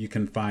forth, but you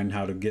can find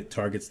how to get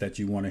targets that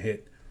you want to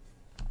hit.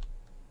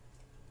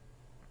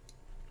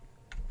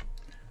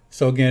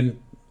 So again,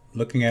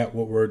 looking at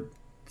what we're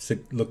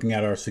looking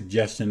at our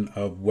suggestion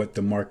of what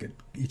the market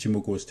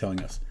Ichimoku is telling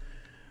us.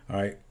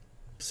 All right.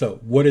 So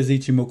what is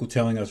Ichimoku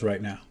telling us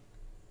right now?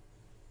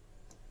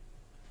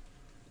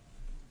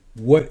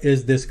 What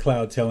is this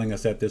cloud telling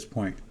us at this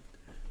point?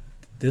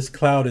 This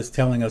cloud is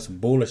telling us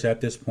bullish at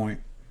this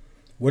point.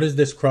 What is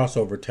this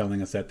crossover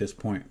telling us at this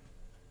point?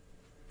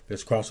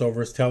 This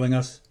crossover is telling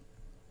us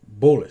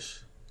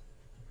bullish.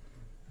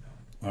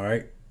 All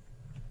right.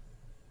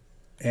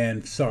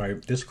 And sorry,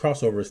 this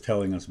crossover is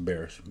telling us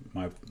bearish.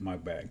 My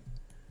bad.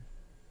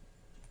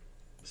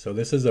 So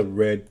this is a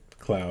red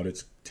cloud.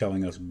 It's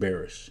telling us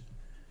bearish.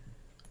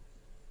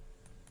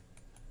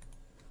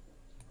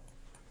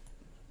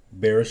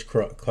 Bearish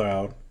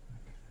cloud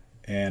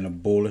and a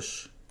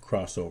bullish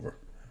crossover.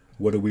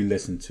 What do we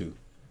listen to?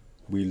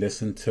 We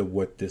listen to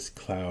what this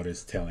cloud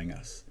is telling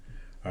us.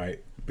 All right.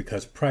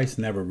 Because price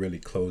never really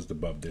closed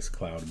above this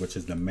cloud, which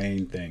is the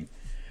main thing.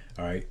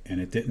 All right, and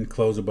it didn't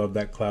close above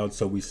that cloud,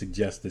 so we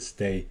suggest to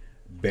stay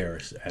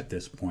bearish at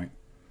this point.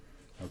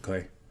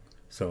 Okay,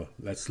 so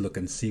let's look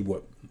and see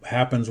what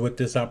happens with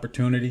this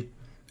opportunity.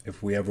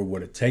 If we ever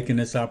would have taken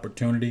this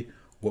opportunity,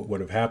 what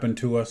would have happened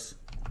to us?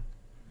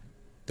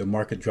 The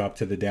market dropped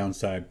to the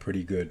downside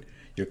pretty good.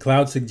 Your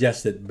cloud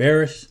suggested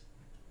bearish,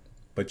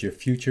 but your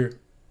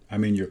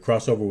your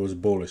crossover was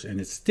bullish,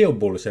 and it's still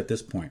bullish at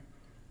this point.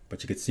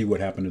 But you could see what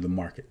happened to the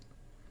market.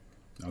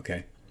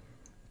 Okay.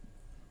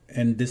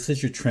 And this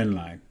is your trend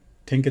line.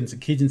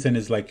 Kijinsen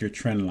is like your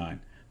trend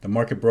line. The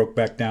market broke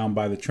back down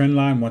by the trend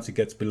line. Once it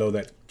gets below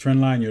that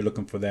trend line, you're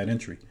looking for that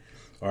entry,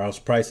 or else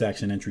price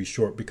action entry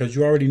short, because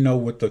you already know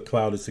what the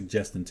cloud is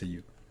suggesting to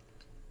you.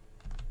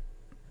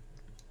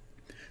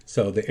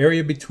 So the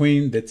area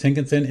between the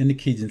Tenkan-sen and the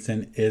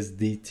Kijun-sen is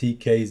the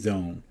TK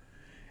zone.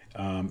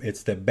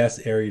 It's the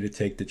best area to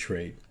take the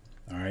trade.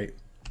 All right.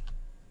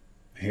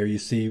 Here you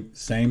see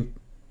same.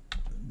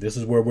 This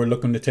is where we're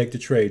looking to take the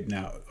trade.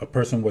 Now, a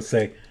person would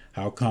say,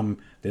 how come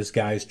this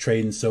guy's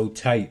trading so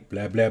tight?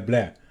 Blah, blah,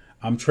 blah.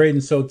 I'm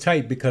trading so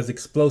tight because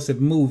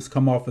explosive moves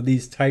come off of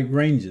these tight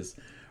ranges.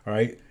 All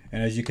right.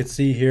 And as you can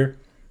see here,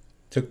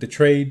 took the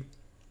trade.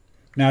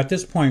 Now, at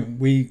this point,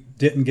 we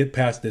didn't get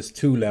past this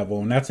 2 level,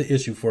 and that's an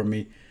issue for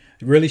me.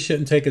 You really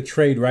shouldn't take a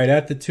trade right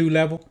at the 2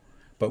 level,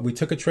 but we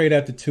took a trade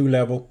at the 2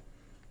 level,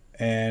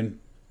 and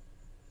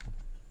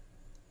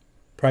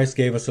price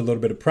gave us a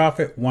little bit of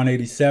profit,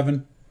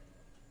 187.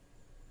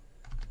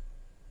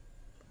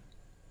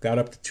 Got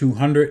up to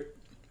 200.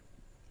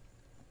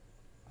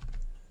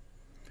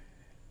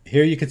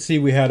 Here you can see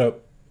we had a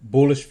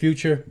bullish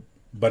future,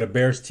 but a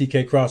bearish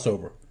TK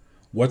crossover.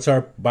 What's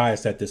our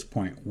bias at this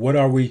point? What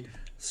are we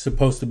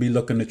supposed to be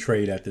looking to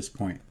trade at this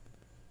point?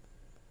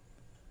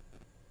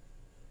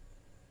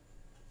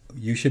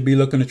 You should be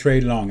looking to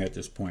trade long at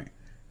this point,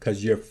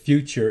 because your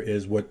future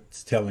is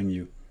what's telling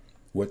you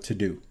what to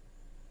do.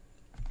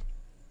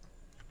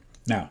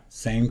 Now,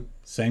 same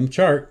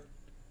chart.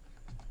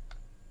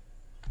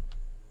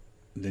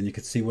 Then you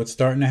can see what's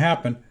starting to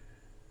happen.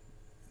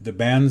 The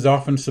band's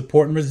often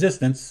support and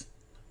resistance,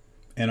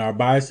 and our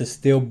bias is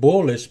still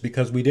bullish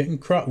because we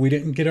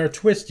didn't get our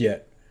twist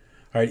yet.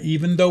 All right,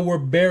 even though we're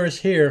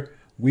bearish here,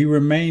 we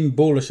remain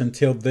bullish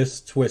until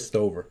this twist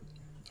over.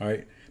 All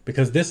right,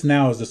 because this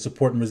now is the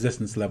support and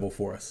resistance level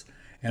for us,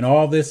 and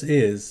all this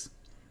is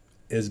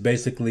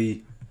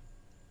basically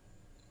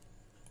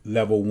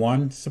level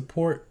 1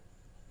 support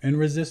and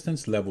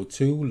resistance, level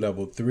 2,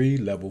 level 3,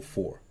 level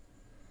 4.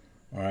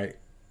 All right.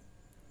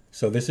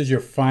 So this is your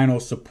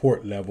final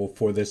support level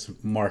for this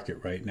market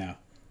right now.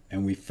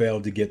 And we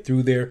failed to get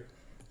through there.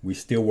 We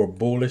still were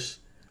bullish.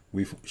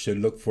 We should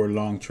look for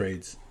long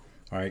trades.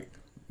 All right.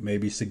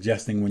 Maybe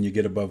suggesting when you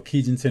get above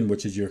Kijun-sen,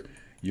 which is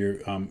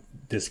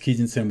this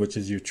Kijun-sen, which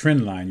is your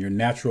trend line, your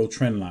natural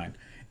trend line,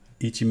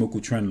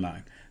 Ichimoku trend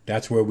line.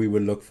 That's where we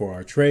would look for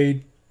our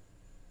trade.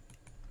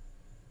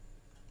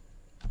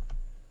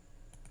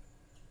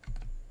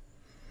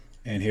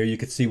 And here you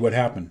can see what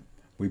happened.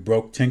 We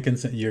broke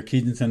Tenkan-sen, your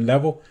Kijun-sen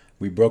level.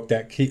 We broke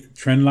that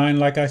trend line,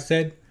 like I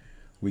said.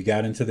 We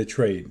got into the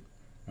trade.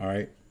 All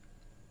right.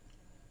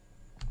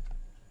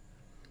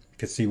 You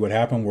can see what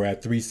happened. We're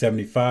at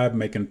 375,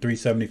 making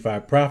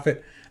 375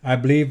 profit. I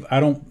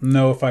don't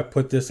know if I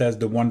put this as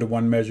the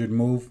 1-to-1 measured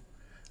move.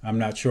 I'm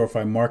not sure if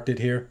I marked it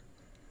here.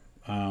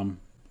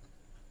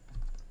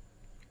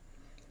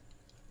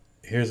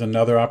 Here's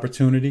another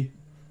opportunity.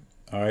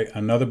 All right.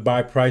 Another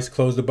buy price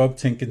closed above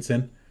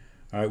Tenkan-sen.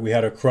 All right, we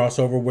had a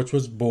crossover, which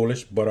was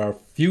bullish, but our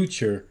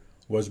future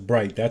was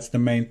bright. That's the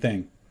main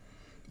thing.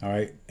 All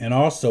right, and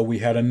also we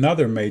had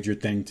another major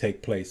thing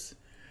take place.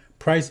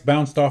 Price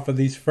bounced off of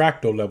these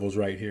fractal levels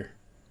right here,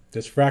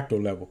 this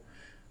fractal level.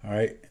 All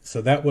right,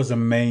 so that was a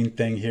main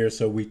thing here,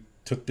 so we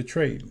took the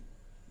trade.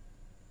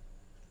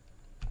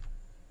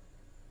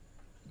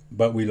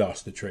 But we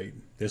lost the trade.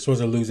 This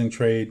was a losing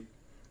trade.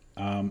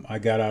 I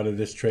got out of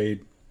this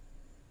trade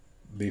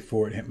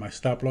before it hit my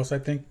stop loss, I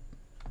think.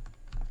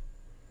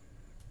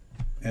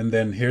 And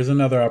then here's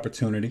another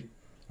opportunity.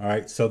 All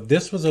right, so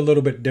this was a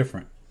little bit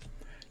different.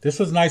 This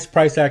was nice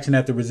price action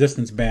at the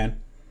resistance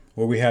band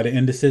where we had an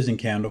indecision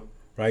candle,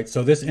 right?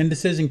 So this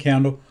indecision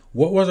candle,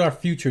 what was our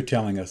future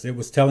telling us? It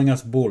was telling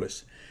us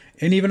bullish.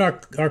 And even our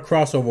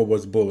crossover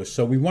was bullish.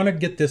 So we want to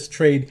get this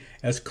trade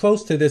as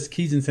close to this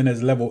Kijun-sen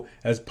as level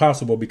as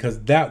possible,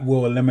 because that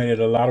will eliminate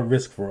a lot of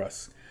risk for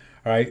us.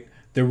 All right,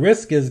 the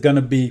risk is going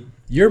to be,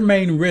 your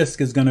main risk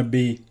is going to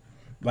be,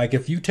 like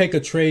if you take a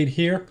trade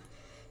here,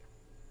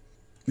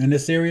 in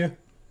this area,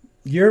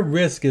 your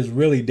risk is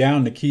really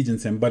down to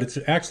Kijun-sen, but it's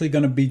actually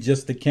going to be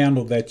just the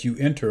candle that you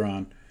enter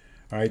on.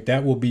 All right,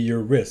 that will be your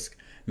risk.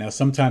 Now,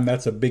 sometimes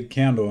that's a big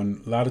candle,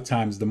 and a lot of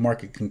times the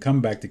market can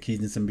come back to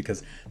Kijun-sen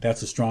because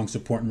that's a strong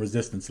support and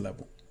resistance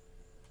level.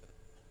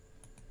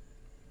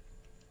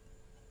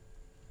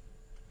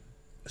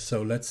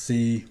 So let's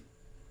see.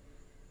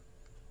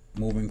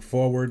 Moving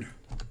forward,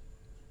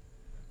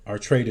 our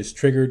trade is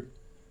triggered.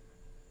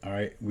 All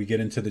right, we get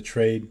into the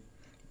trade.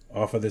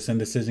 Off of this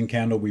indecision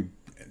candle, we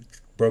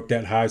broke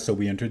that high, so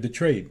we entered the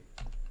trade.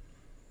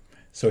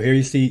 So here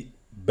you see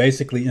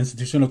basically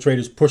institutional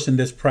traders pushing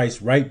this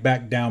price right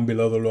back down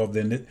below the low of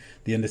the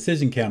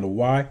indecision candle.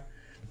 Why?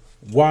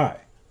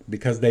 Why?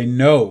 Because they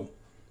know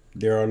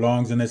there are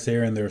longs in this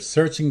area, and they're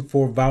searching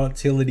for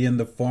volatility in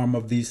the form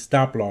of these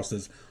stop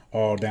losses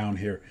all down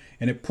here.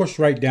 And it pushed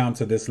right down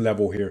to this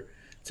level here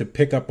to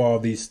pick up all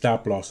these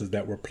stop losses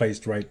that were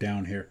placed right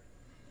down here.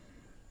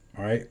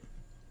 All right.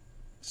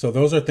 So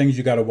those are things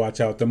you got to watch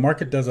out. The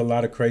market does a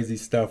lot of crazy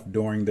stuff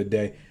during the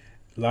day.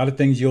 A lot of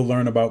things you'll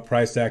learn about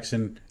price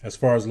action as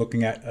far as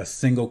looking at a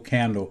single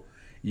candle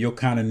you'll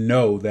kind of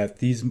know that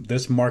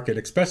this market,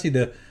 especially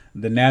the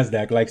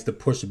NASDAQ, likes to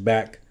push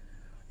back.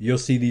 You'll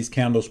see these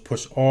candles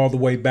push all the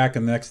way back,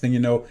 and the next thing you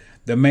know,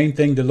 the main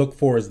thing to look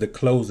for is the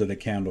close of the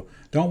candle.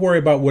 Don't worry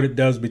about what it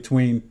does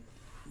between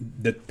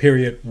the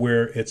period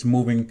where it's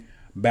moving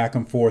back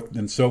and forth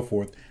and so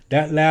forth.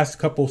 That last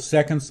couple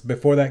seconds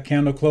before that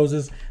candle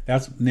closes,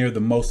 that's near the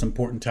most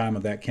important time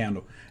of that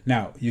candle.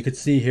 Now, you could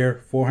see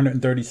here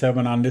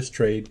 437 on this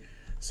trade.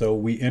 So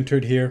we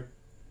entered here.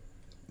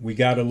 We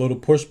got a little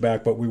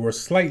pushback, but we were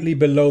slightly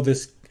below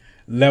this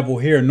level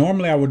here.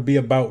 Normally, I would be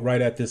about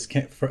right at this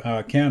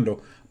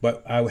candle,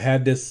 but I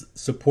had this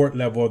support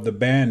level of the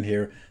band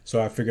here,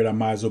 so I figured I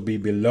might as well be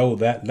below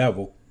that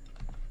level.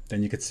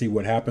 Then you could see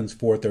what happens,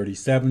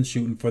 437,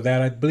 shooting for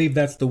that. I believe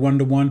that's the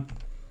 1-to-1.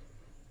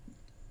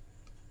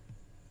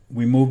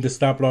 We move the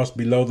stop loss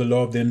below the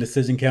low of the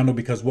indecision candle,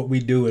 because what we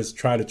do is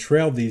try to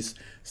trail these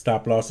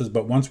stop losses.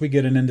 But once we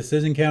get an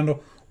indecision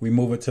candle, we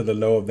move it to the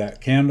low of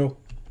that candle.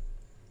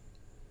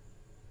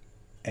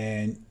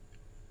 And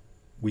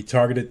we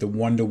targeted the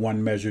 1-to-1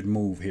 measured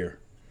move here.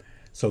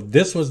 So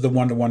this was the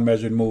 1-to-1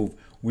 measured move.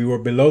 We were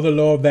below the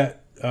low of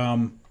that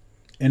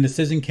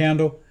indecision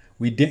candle.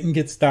 We didn't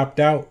get stopped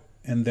out,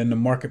 and then the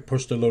market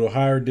pushed a little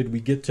higher. Did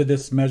we get to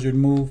this measured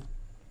move?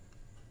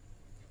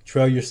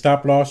 Trail your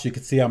stop loss. You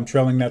can see I'm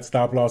trailing that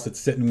stop loss. It's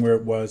sitting where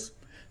it was.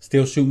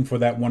 Still shooting for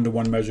that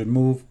 1-to-1 measured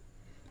move.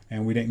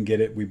 And we didn't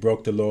get it. We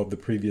broke the low of the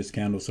previous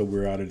candle, so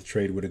we're out of the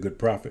trade with a good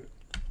profit.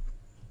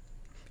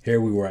 Here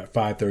we were at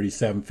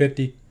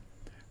 537.50.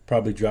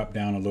 Probably dropped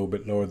down a little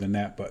bit lower than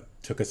that, but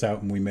took us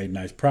out and we made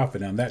nice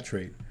profit on that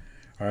trade.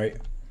 All right.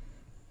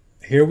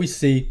 Here we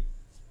see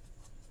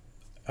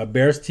a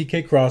bearish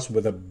TK cross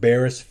with a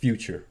bearish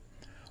future.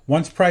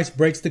 Once price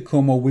breaks the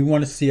Kumo, we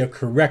want to see a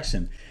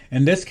correction.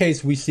 In this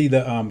case, we see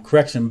the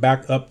correction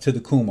back up to the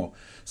Kumo.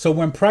 So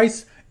when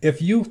price,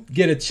 if you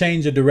get a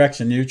change of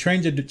direction, your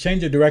change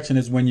of direction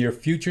is when your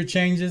future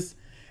changes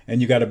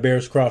and you got a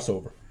bearish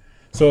crossover.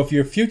 So if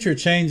your future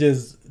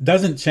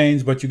doesn't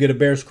change, but you get a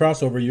bearish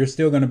crossover, you're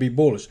still going to be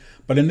bullish.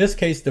 But in this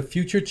case, the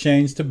future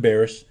changed to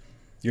bearish.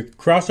 Your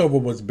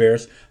crossover was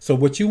bearish. So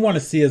what you want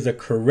to see is a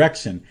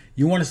correction.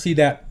 You want to see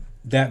that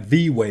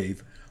V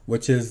wave,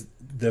 which is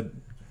the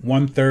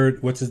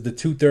 1/3, which is the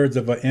 2/3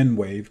 of an N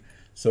wave.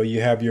 So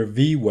you have your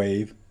V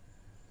wave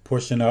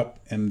pushing up,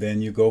 and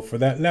then you go for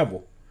that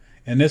level.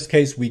 In this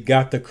case, we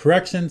got the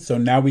correction, so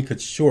now we could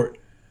short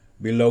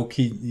below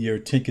your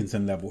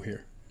Tinkinson level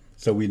here.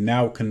 So we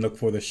now can look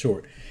for the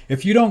short.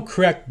 If you don't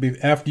correct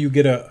after you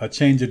get a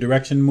change of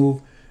direction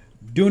move,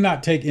 do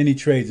not take any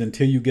trades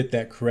until you get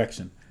that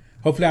correction.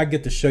 Hopefully I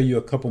get to show you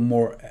a couple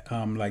more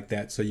like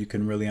that, so you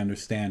can really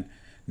understand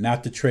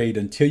not to trade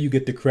until you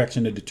get the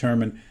correction to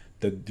determine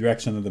the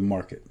direction of the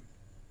market.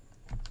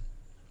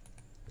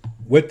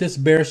 With this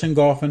bearish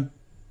engulfing,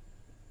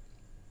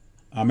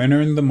 I'm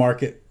entering the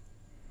market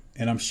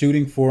and I'm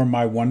shooting for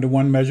my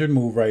 1-to-1 measured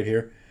move right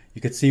here.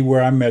 You can see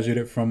where I measured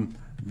it from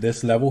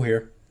this level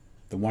here,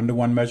 the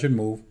 1-to-1 measured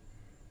move.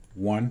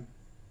 1,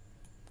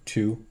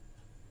 2,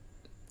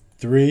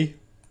 3,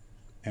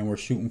 and we're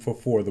shooting for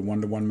 4, the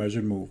 1-to-1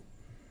 measured move.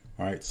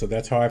 All right, so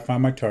that's how I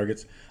find my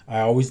targets.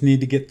 I always need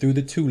to get through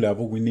the 2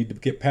 level. We need to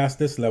get past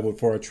this level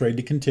for our trade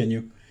to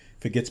continue.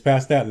 If it gets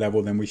past that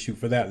level, then we shoot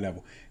for that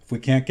level. If we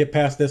can't get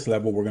past this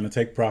level, we're going to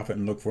take profit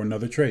and look for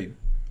another trade.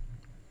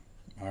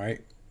 All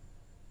right.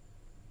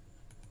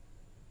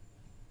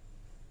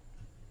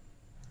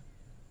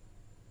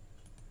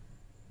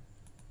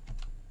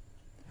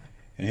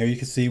 And here you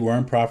can see we're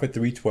in profit,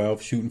 312,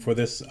 shooting for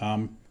this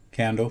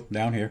candle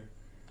down here.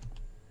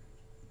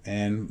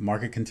 And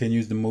market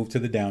continues to move to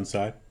the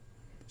downside,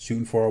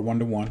 shooting for a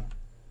 1-to-1.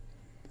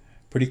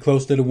 Pretty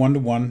close to the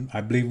 1-to-1.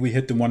 I believe we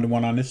hit the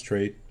 1-to-1 on this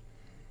trade.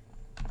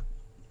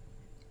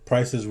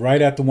 Price is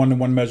right at the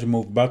 1-to-1 measure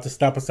move, about to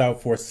stop us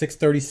out for a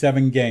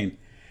 637 gain.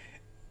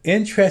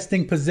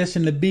 Interesting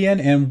position to be in.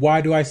 And why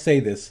do I say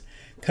this?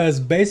 Because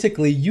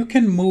basically you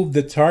can move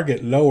the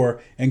target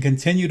lower and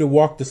continue to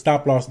walk the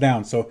stop loss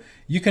down. So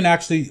you can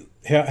actually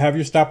have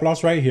your stop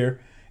loss right here.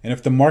 And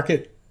if the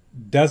market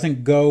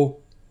doesn't go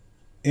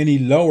any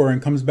lower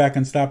and comes back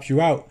and stops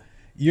you out,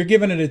 you're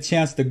giving it a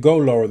chance to go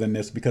lower than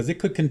this, because it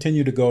could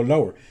continue to go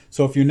lower.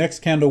 So if your next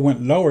candle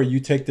went lower, you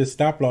take this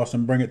stop loss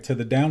and bring it to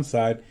the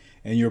downside,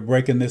 and you're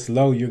breaking this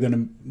low, you're going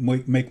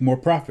to make more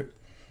profit.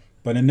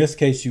 But in this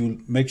case,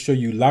 you make sure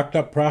you locked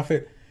up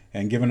profit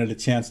and giving it a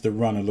chance to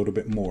run a little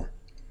bit more.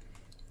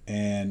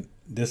 And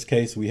in this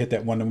case, we hit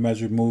that 1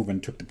 measured move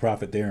and took the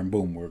profit there, and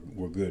boom,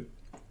 we're good.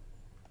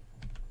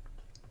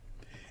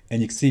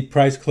 And you can see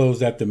price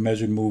closed at the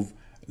measured move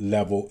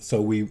level.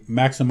 So we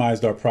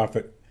maximized our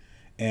profit.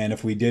 And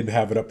if we did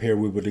have it up here,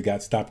 we would have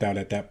got stopped out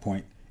at that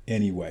point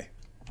anyway.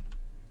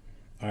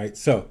 All right,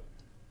 so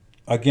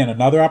again,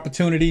 another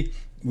opportunity.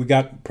 We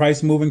got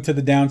price moving to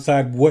the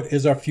downside. What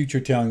is our future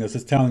telling us?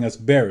 It's telling us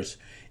bearish.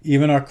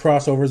 Even our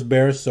crossover is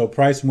bearish. So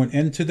price went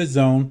into the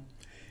zone,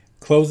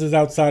 closes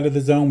outside of the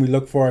zone. We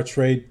look for our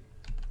trade,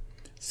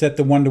 set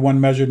the 1-to-1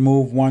 measured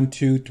move, 1,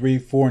 2, 3,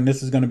 4, and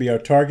this is going to be our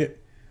target.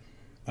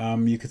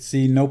 You can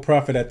see no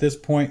profit at this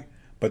point,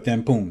 But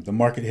then boom, the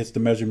market hits the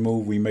measured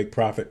move. We make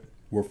profit.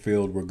 We're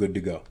filled. We're good to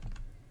go.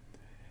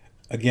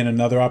 Again,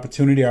 another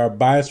opportunity. Our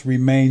bias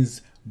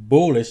remains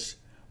bullish,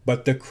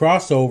 but the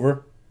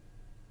crossover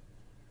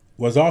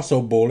was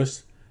also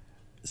bullish.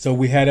 So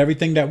we had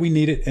everything that we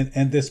needed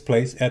in this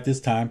place at this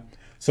time.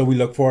 So we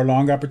look for a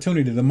long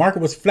opportunity. The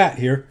market was flat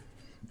here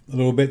a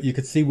little bit. You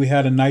could see we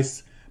had a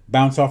nice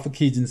bounce off of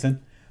Kijinsen.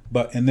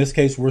 But in this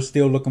case, we're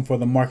still looking for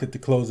the market to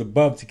close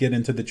above to get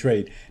into the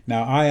trade.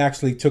 Now, I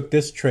actually took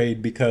this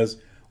trade because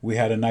we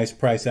had a nice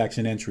price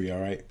action entry, all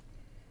right?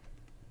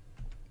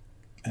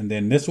 And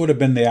then this would have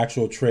been the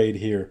actual trade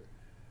here.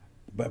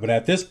 But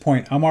at this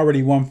point, I'm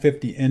already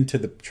 150 into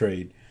the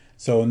trade.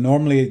 So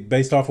normally,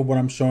 based off of what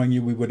I'm showing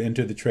you, we would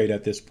enter the trade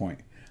at this point.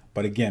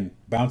 But again,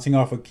 bouncing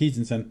off of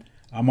Kijinsen,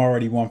 I'm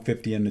already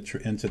 150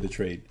 into the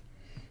trade.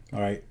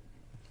 All right.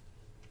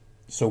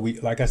 So we,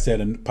 like I said,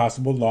 a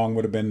possible long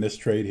would have been this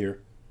trade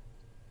here.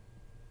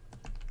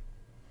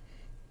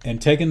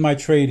 And taking my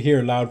trade here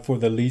allowed for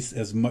the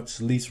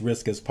least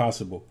risk as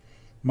possible.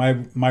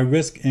 My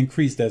risk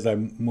increased as I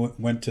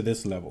went to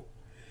this level.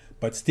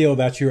 But still,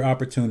 that's your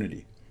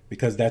opportunity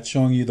because that's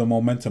showing you the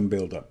momentum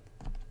buildup.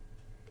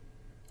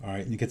 All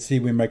right, you can see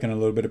we're making a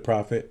little bit of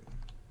profit.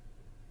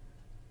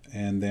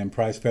 And then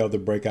price failed to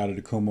break out of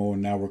the Kumo,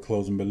 and now we're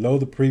closing below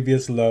the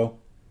previous low.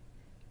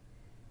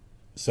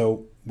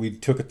 So we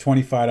took a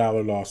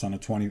 $25 loss on a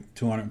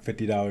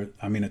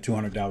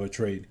 $200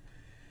 trade.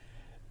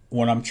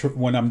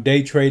 When I'm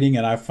day trading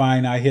and I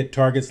find I hit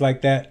targets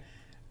like that,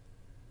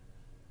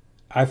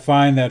 I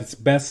find that it's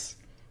best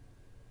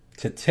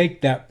to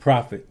take that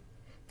profit.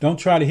 Don't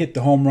try to hit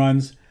the home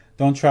runs.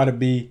 Don't try to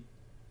be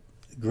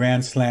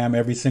grand slam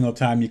every single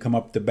time you come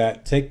up to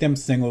bat. Take them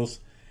singles,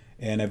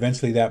 and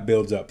eventually that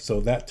builds up. So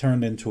that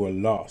turned into a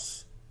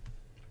loss.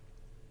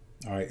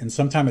 All right, and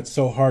sometimes it's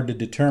so hard to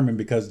determine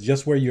because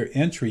just where your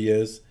entry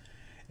is,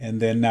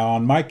 and then now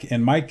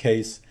in my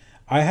case,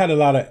 I had a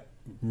lot of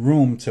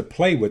room to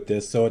play with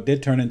this, so it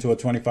did turn into a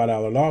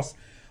 $25 loss.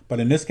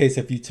 But in this case,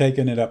 if you'd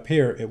taken it up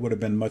here, it would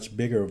have been much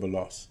bigger of a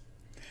loss.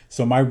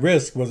 So my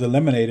risk was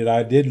eliminated.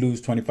 I did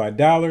lose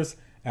 $25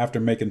 after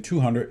making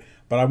 $200,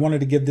 but I wanted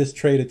to give this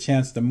trade a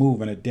chance to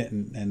move, and it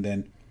didn't. And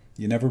then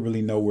you never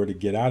really know where to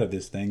get out of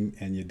this thing,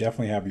 and you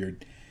definitely have your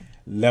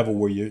level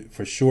where you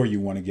for sure you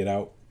want to get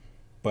out.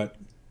 But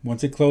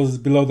once it closes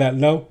below that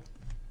low,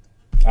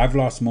 I've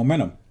lost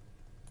momentum.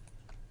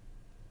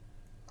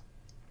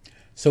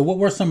 So what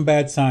were some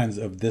bad signs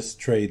of this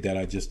trade that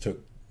I just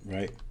took,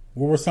 right?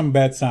 What were some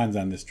bad signs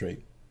on this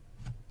trade?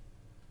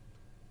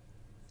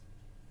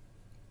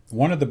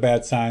 One of the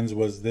bad signs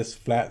was this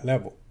flat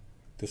level,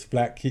 this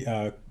flat Kumo,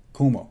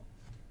 all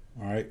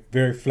right?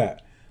 Very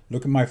flat.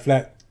 Look at my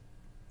flat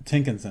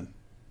Tinkinson.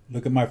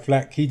 Look at my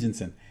flat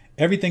Kijinsen.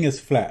 Everything is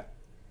flat,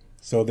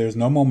 so there's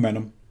no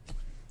momentum.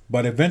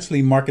 But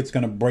eventually, market's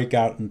going to break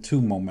out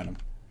into momentum.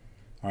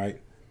 All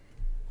right.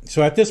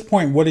 So at this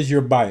point, what is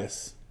your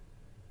bias?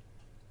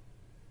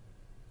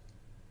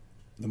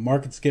 The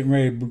market's getting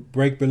ready to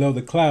break below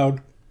the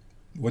cloud.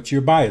 What's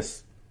your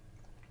bias?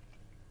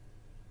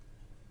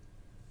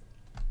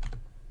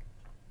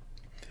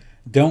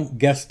 Don't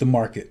guess the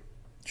market.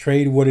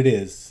 Trade what it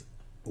is.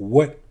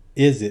 What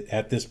is it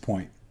at this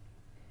point?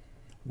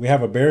 We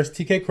have a bearish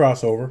TK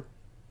crossover,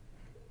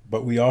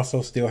 but we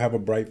also still have a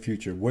bright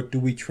future. What do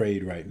we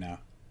trade right now?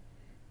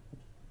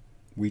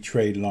 We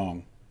trade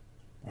long.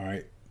 All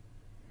right.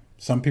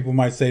 Some people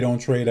might say don't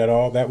trade at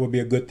all. That would be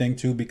a good thing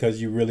too, because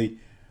you really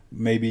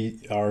maybe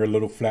are a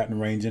little flat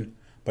and ranging.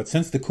 But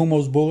since the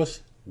Kumo's bullish,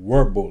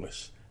 we're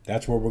bullish.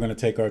 That's where we're going to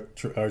take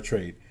our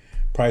trade.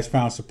 Price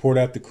found support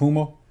at the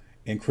Kumo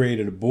and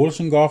created a bullish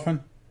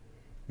engulfing.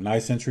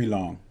 Nice entry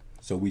long.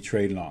 So we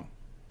trade long.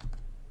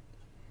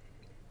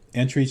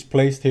 Entries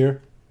placed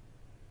here.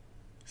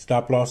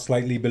 Stop loss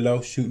slightly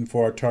below, shooting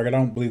for our target. I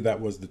don't believe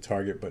that was the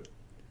target, but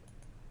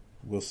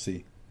we'll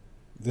see.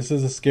 This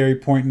is a scary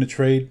point in the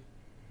trade,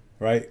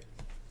 right?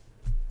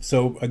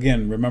 So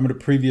again, remember the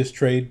previous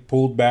trade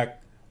pulled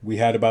back. We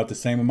had about the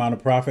same amount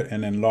of profit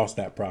and then lost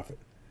that profit.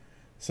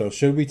 So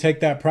should we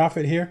take that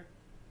profit here?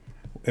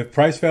 If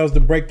price fails to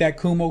break that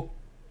Kumo,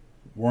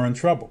 we're in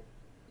trouble.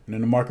 And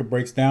then the market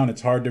breaks down.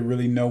 It's hard to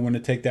really know when to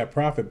take that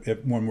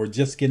profit when we're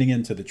just getting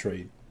into the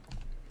trade.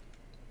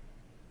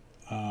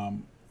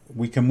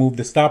 We can move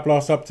the stop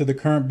loss up to the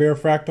current bear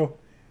fractal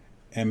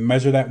and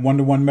measure that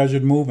one-to-one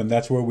measured move, and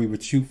that's where we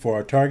would shoot for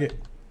our target.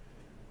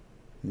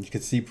 And you can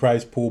see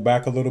price pull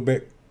back a little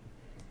bit,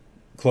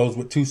 close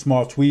with two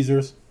small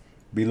tweezers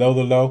below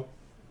the low,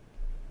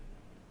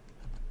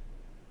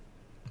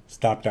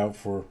 stopped out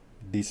for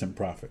decent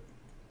profit.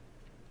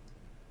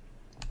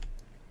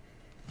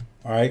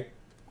 All right,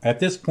 at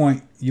this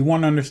point, you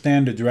want to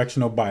understand the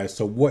directional bias.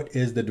 So what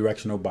is the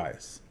directional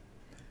bias?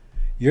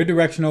 Your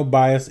directional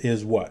bias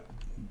is what?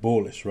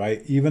 Bullish,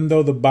 right? Even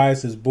though the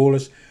bias is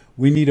bullish,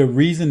 we need a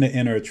reason to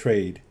enter a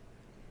trade,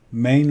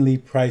 mainly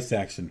price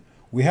action.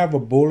 We have a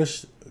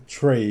bullish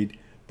trade,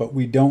 but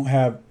we don't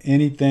have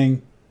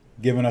anything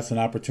giving us an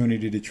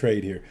opportunity to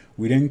trade here.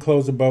 We didn't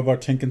close above our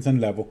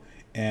Tinkinson level.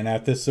 And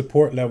at this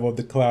support level of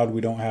the cloud,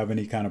 we don't have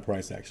any kind of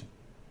price action.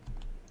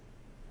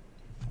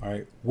 All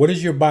right, what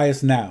is your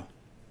bias now?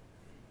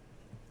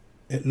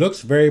 It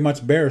looks very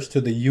much bearish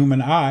to the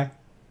human eye,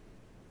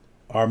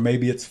 or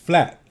maybe it's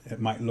flat. It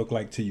might look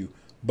like to you,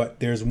 but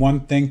there's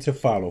one thing to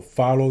follow.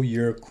 Follow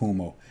your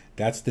Kumo.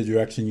 That's the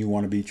direction you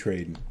want to be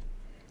trading.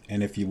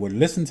 And if you would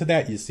listen to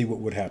that, you see what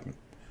would happen.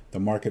 The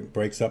market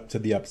breaks up to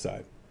the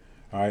upside.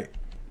 All right,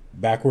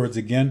 backwards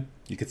again.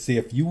 You could see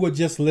if you would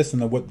just listen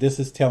to what this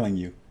is telling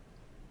you,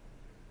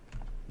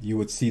 you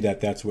would see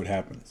that that's what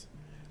happens.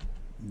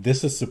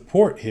 This is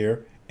support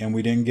here, and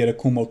we didn't get a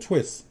Kumo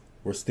twist.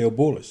 We're still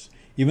bullish.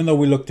 Even though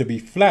we look to be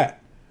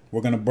flat,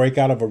 we're going to break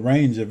out of a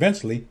range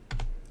eventually,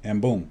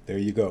 and boom, there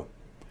you go.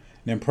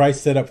 And then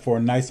price set up for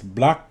a nice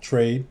block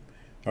trade.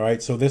 All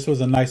right, so this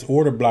was a nice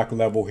order block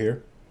level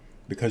here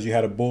because you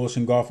had a bullish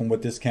engulfing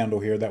with this candle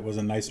here. That was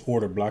a nice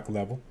order block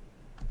level.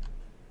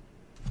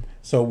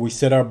 So we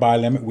set our buy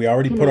limit. We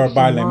already put our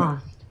buy limit.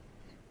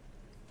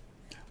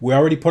 We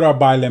already put our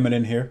buy limit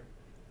in here.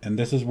 And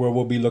this is where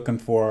we'll be looking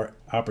for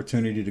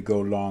opportunity to go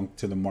long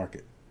to the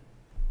market.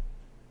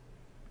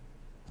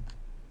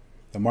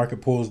 The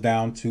market pulls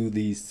down to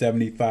the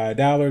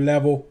 $75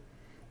 level.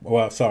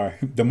 Well, sorry,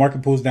 the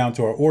market pulls down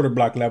to our order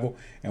block level,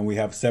 and we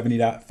have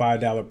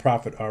 $75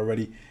 profit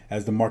already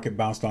as the market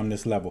bounced on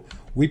this level.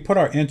 We put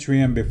our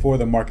entry in before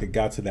the market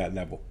got to that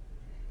level.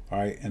 All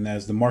right, and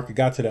as the market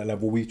got to that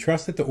level, we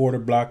trusted the order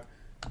block.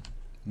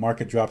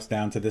 Market drops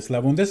down to this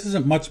level, and this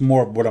isn't much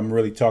more of what I'm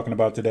really talking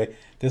about today.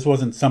 This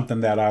wasn't something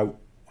that I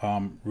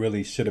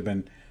really should have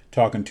been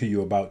talking to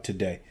you about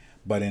today,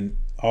 but in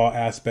all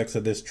aspects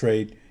of this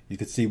trade, you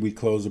could see we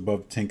closed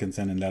above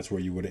Tinkinson, and that's where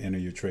you would enter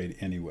your trade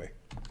anyway.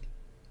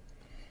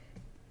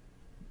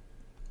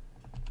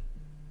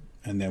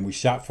 And then we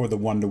shot for the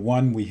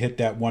 1-to-1. We hit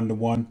that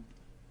 1-to-1.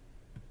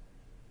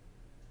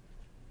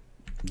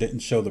 Didn't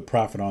show the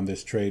profit on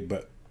this trade,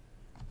 but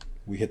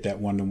we hit that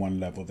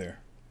 1-to-1 level there.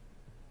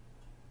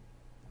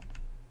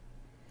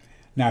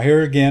 Now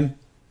here again,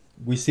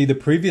 we see the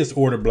previous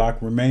order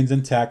block remains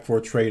intact for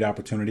a trade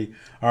opportunity.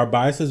 Our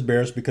bias is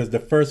bearish because the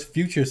first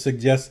future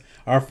suggests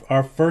our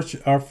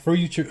future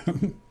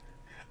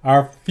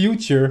our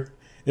future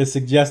is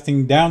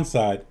suggesting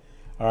downside.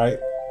 All right,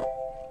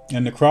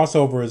 and the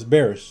crossover is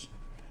bearish.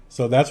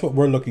 So that's what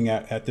we're looking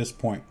at this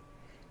point.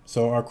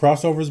 So our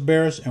crossover is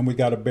bearish, and we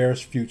got a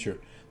bearish future.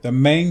 The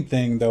main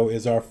thing though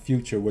is our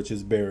future, which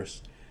is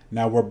bearish.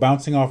 Now we're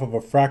bouncing off of a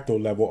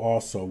fractal level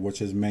also,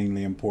 which is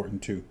mainly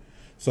important too.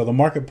 So the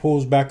market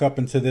pulls back up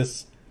into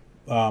this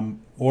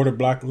order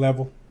block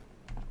level.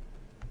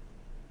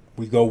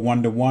 We go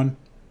 1-to-1,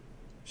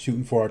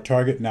 shooting for our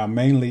target. Now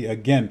mainly,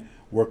 again,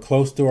 we're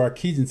close to our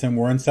Kijinsen.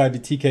 We're inside the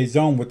TK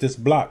zone with this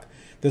block.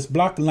 This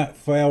block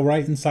fell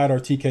right inside our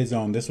TK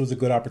zone. This was a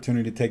good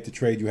opportunity to take the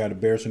trade. You had a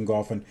bearish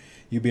engulfing.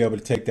 You'd be able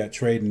to take that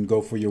trade and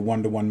go for your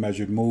 1-to-1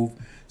 measured move.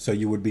 So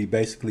you would be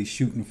basically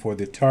shooting for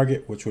the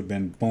target, which would have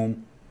been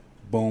boom,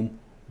 boom,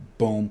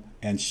 boom,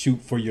 and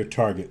shoot for your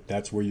target.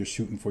 That's where you're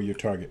shooting for your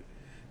target.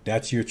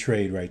 That's your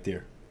trade right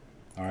there.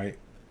 All right.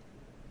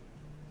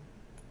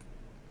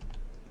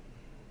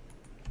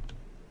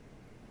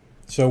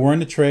 So we're in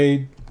the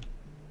trade.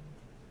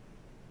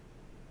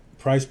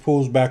 Price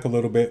pulls back a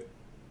little bit.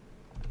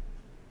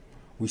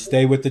 We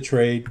stay with the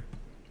trade.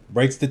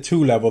 Breaks the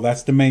 2 level.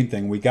 That's the main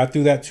thing. We got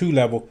through that 2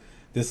 level.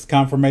 This is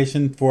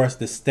confirmation for us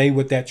to stay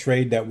with that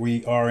trade, that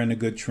we are in a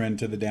good trend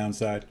to the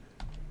downside.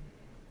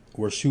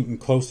 We're shooting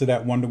close to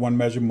that 1-to-1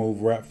 measured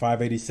move. We're at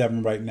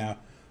 587 right now.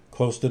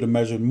 Close to the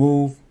measured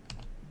move.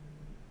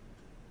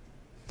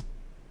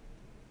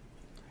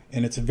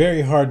 And it's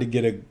very hard to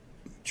get a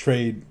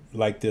trade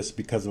like this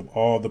because of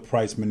all the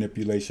price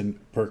manipulation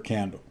per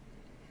candle.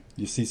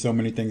 You see so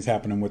many things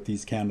happening with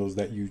these candles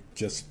that you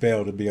just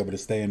fail to be able to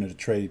stay into the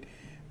trade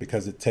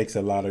because it takes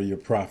a lot of your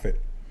profit.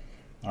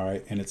 All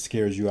right, and it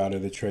scares you out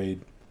of the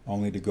trade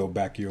only to go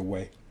back your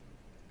way.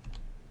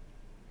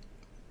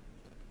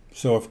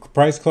 So if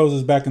price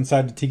closes back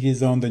inside the TK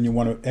zone, then you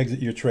want to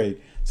exit your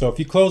trade. So if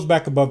you close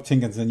back above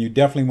Tinkinson, you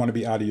definitely want to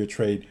be out of your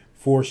trade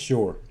for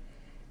sure.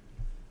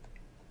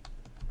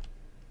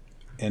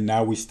 And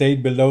now we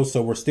stayed below,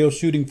 so we're still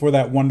shooting for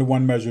that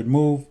 1-to-1 measured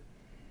move.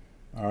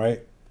 All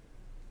right.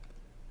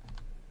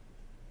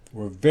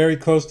 We're very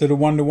close to the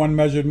 1-to-1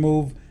 measured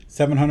move,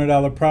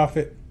 $700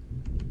 profit.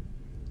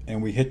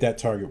 And we hit that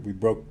target. We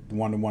broke the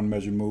 1-to-1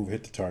 measured move,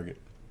 hit the target.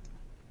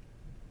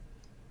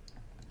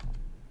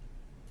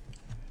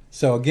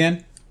 So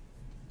again,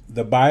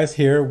 the bias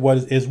here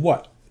is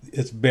what?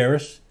 It's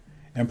bearish,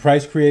 and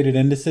price created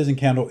indecision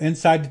candle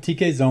inside the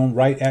TK zone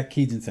right at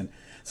Kijinsen.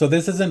 So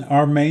this isn't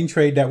our main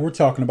trade that we're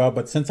talking about,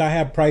 but since I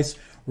have price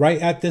right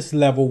at this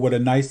level with a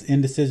nice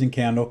indecision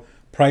candle,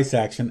 price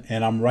action,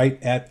 and I'm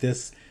right at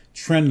this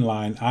trend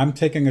line, I'm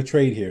taking a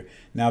trade here.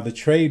 Now the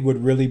trade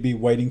would really be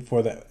waiting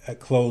for the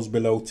close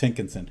below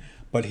Tinkinson,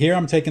 but here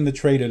I'm taking the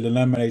trade. It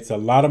eliminates a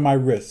lot of my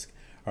risk.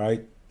 All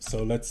right,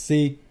 so let's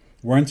see.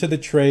 We're into the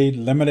trade,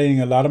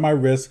 eliminating a lot of my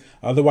risk.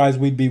 Otherwise,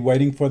 we'd be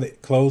waiting for the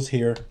close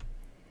here.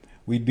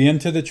 We'd be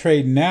into the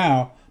trade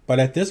now, But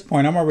at this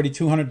point, I'm already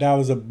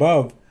 $200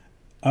 above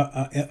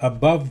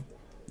above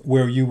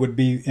where you would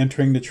be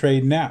entering the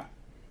trade now.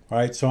 All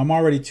right, so I'm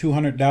already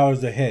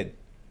 $200 ahead.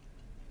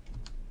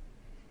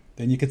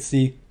 Then you could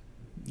see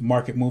the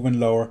market moving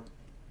lower.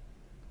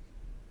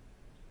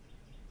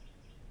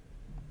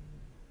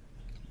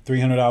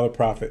 $300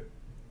 profit.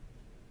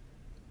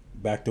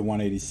 Back to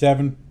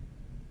 187.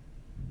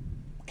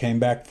 Came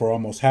back for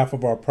almost half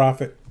of our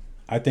profit.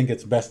 I think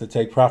it's best to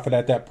take profit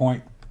at that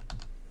point.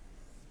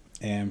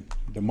 And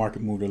the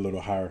market moved a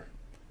little higher.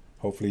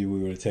 Hopefully we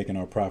would have taken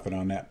our profit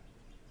on that.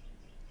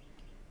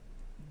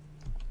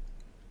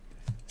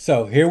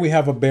 So here we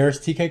have a bearish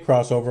TK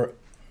crossover.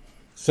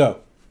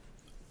 So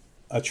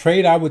a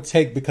trade I would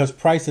take because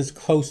price is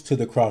close to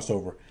the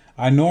crossover.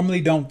 I normally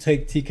don't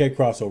take TK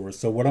crossovers.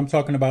 So what I'm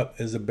talking about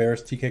is a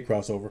bearish TK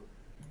crossover.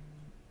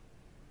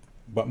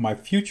 But my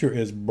future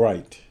is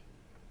bright.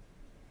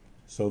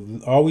 So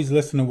always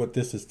listen to what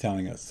this is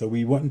telling us. So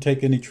we wouldn't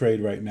take any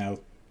trade right now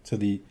to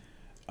the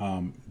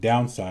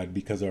downside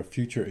because our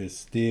future is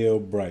still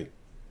bright,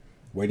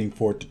 waiting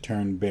for it to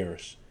turn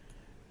bearish.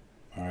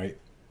 All right.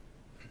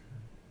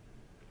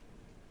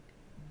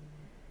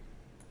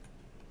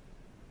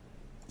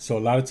 So a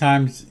lot of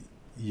times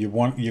you're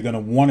going to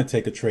want to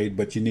take a trade,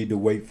 but you need to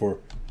wait for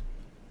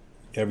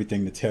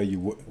everything to tell you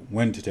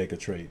when to take a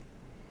trade.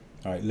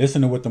 All right,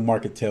 listen to what the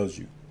market tells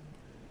you.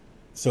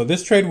 So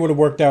this trade would have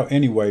worked out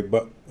anyway,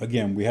 but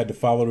again, we had to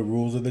follow the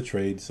rules of the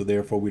trade, so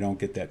therefore we don't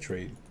get that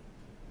trade.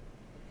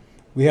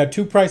 We had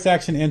two price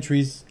action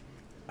entries,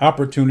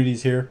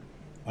 opportunities here.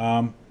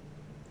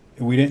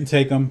 We didn't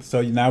take them,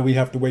 so now we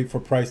have to wait for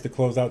price to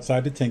close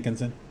outside the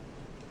Tenkan-sen.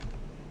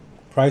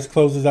 Price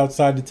closes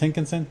outside the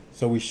Tenkan-sen,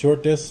 so we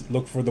short this,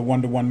 look for the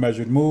 1-to-1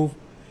 measured move.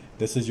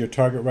 This is your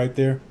target right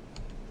there.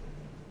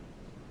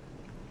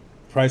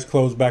 Price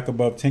closed back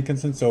above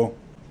Tenkan-sen, so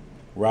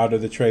we're out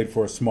of the trade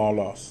for a small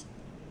loss.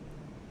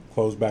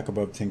 Close back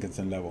above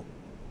Tenkan-sen level.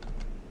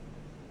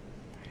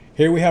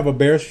 Here we have a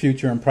bearish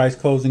future and price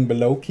closing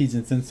below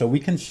Kijun-sen, so we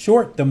can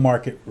short the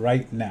market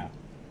right now.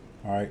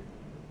 All right.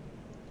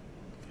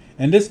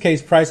 In this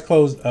case, price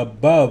closed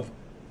above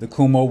the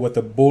Kumo with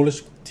a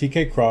bullish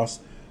TK cross.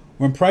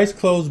 When price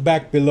closed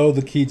back below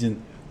the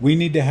Kijun, we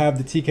need to have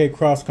the TK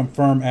cross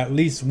confirm at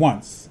least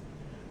once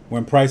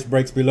when price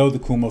breaks below the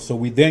Kumo, so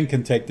we then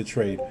can take the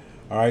trade.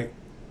 All right.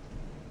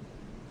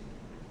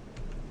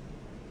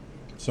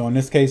 So in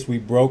this case, we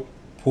broke,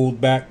 pulled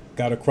back,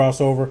 got a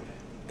crossover,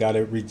 got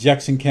a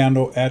rejection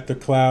candle at the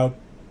cloud.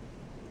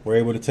 We're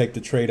able to take the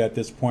trade at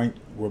this point.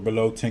 We're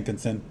below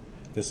Tenkan-sen.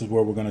 This is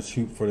where we're going to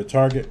shoot for the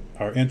target,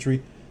 our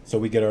entry. So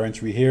we get our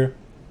entry here.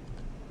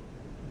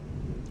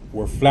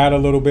 We're flat a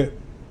little bit,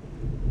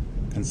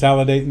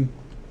 consolidating,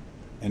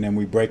 and then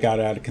we break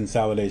out of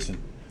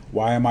consolidation.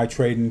 Why am I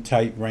trading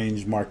tight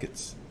range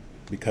markets?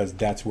 Because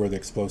that's where the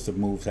explosive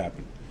moves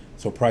happen.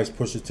 So price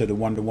pushes to the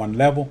 1-to-1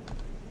 level.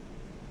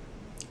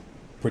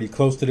 Pretty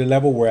close to the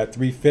level. We're at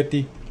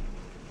 350.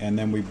 And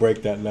then we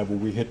break that level.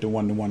 We hit the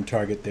 1-to-1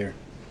 target there.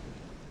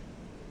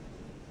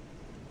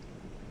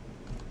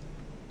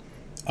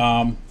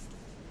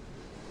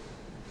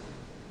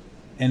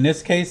 In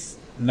this case,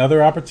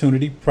 another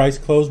opportunity. Price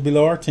closed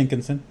below our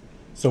Tenkan-sen.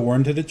 So we're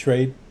into the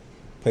trade.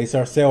 Place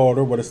our sell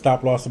order with a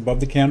stop loss above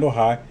the candle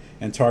high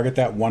and target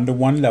that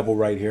 1-to-1 level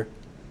right here.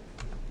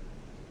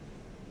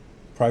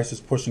 Price is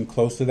pushing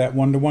close to that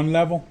 1-to-1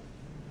 level.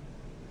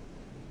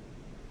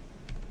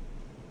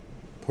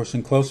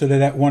 Pushing closer to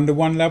that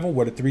 1-to-1 level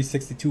with a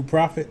 362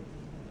 profit.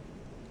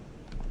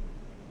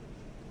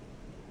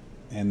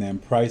 And then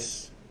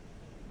price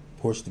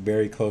pushed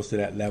very close to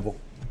that level.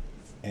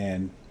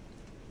 And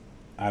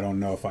I don't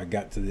know if I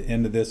got to the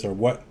end of this or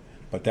what,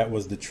 but that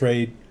was the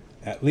trade.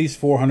 At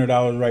least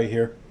 $400 right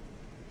here.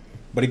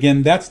 But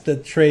again, that's the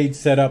trade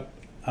setup.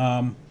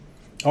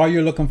 All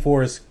you're looking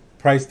for is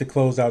price to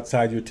close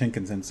outside your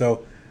Tenkan-sen.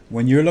 So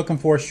when you're looking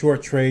for a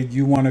short trade,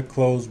 you want to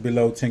close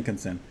below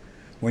Tenkan-sen.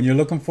 When you're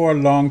looking for a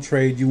long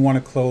trade, you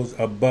want to close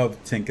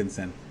above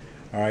Tenkan-sen.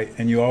 All right,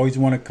 and you always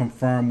want to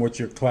confirm what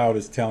your cloud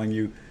is telling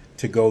you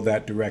to go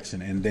that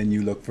direction, and then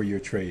you look for your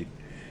trade.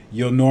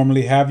 You'll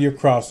normally have your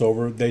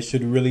crossover. They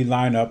should really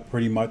line up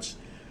pretty much.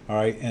 All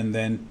right, and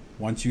then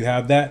once you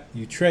have that,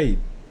 you trade.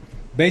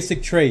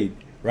 Basic trade,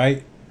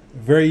 right?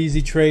 Very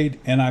easy trade,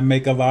 and I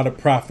make a lot of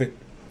profit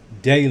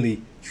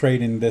daily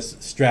trading this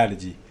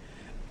strategy.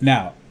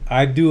 Now,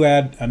 I do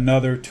add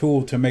another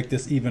tool to make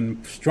this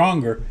even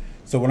stronger.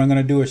 So what I'm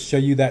going to do is show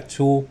you that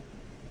tool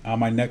on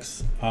my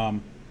next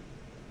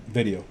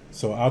video.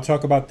 So I'll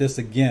talk about this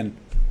again,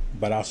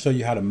 but I'll show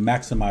you how to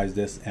maximize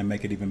this and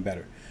make it even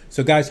better.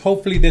 So guys,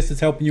 hopefully this is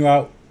helping you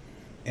out,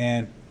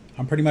 and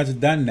I'm pretty much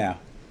done now.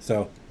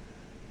 So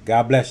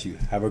God bless you.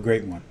 Have a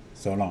great one.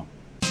 So long.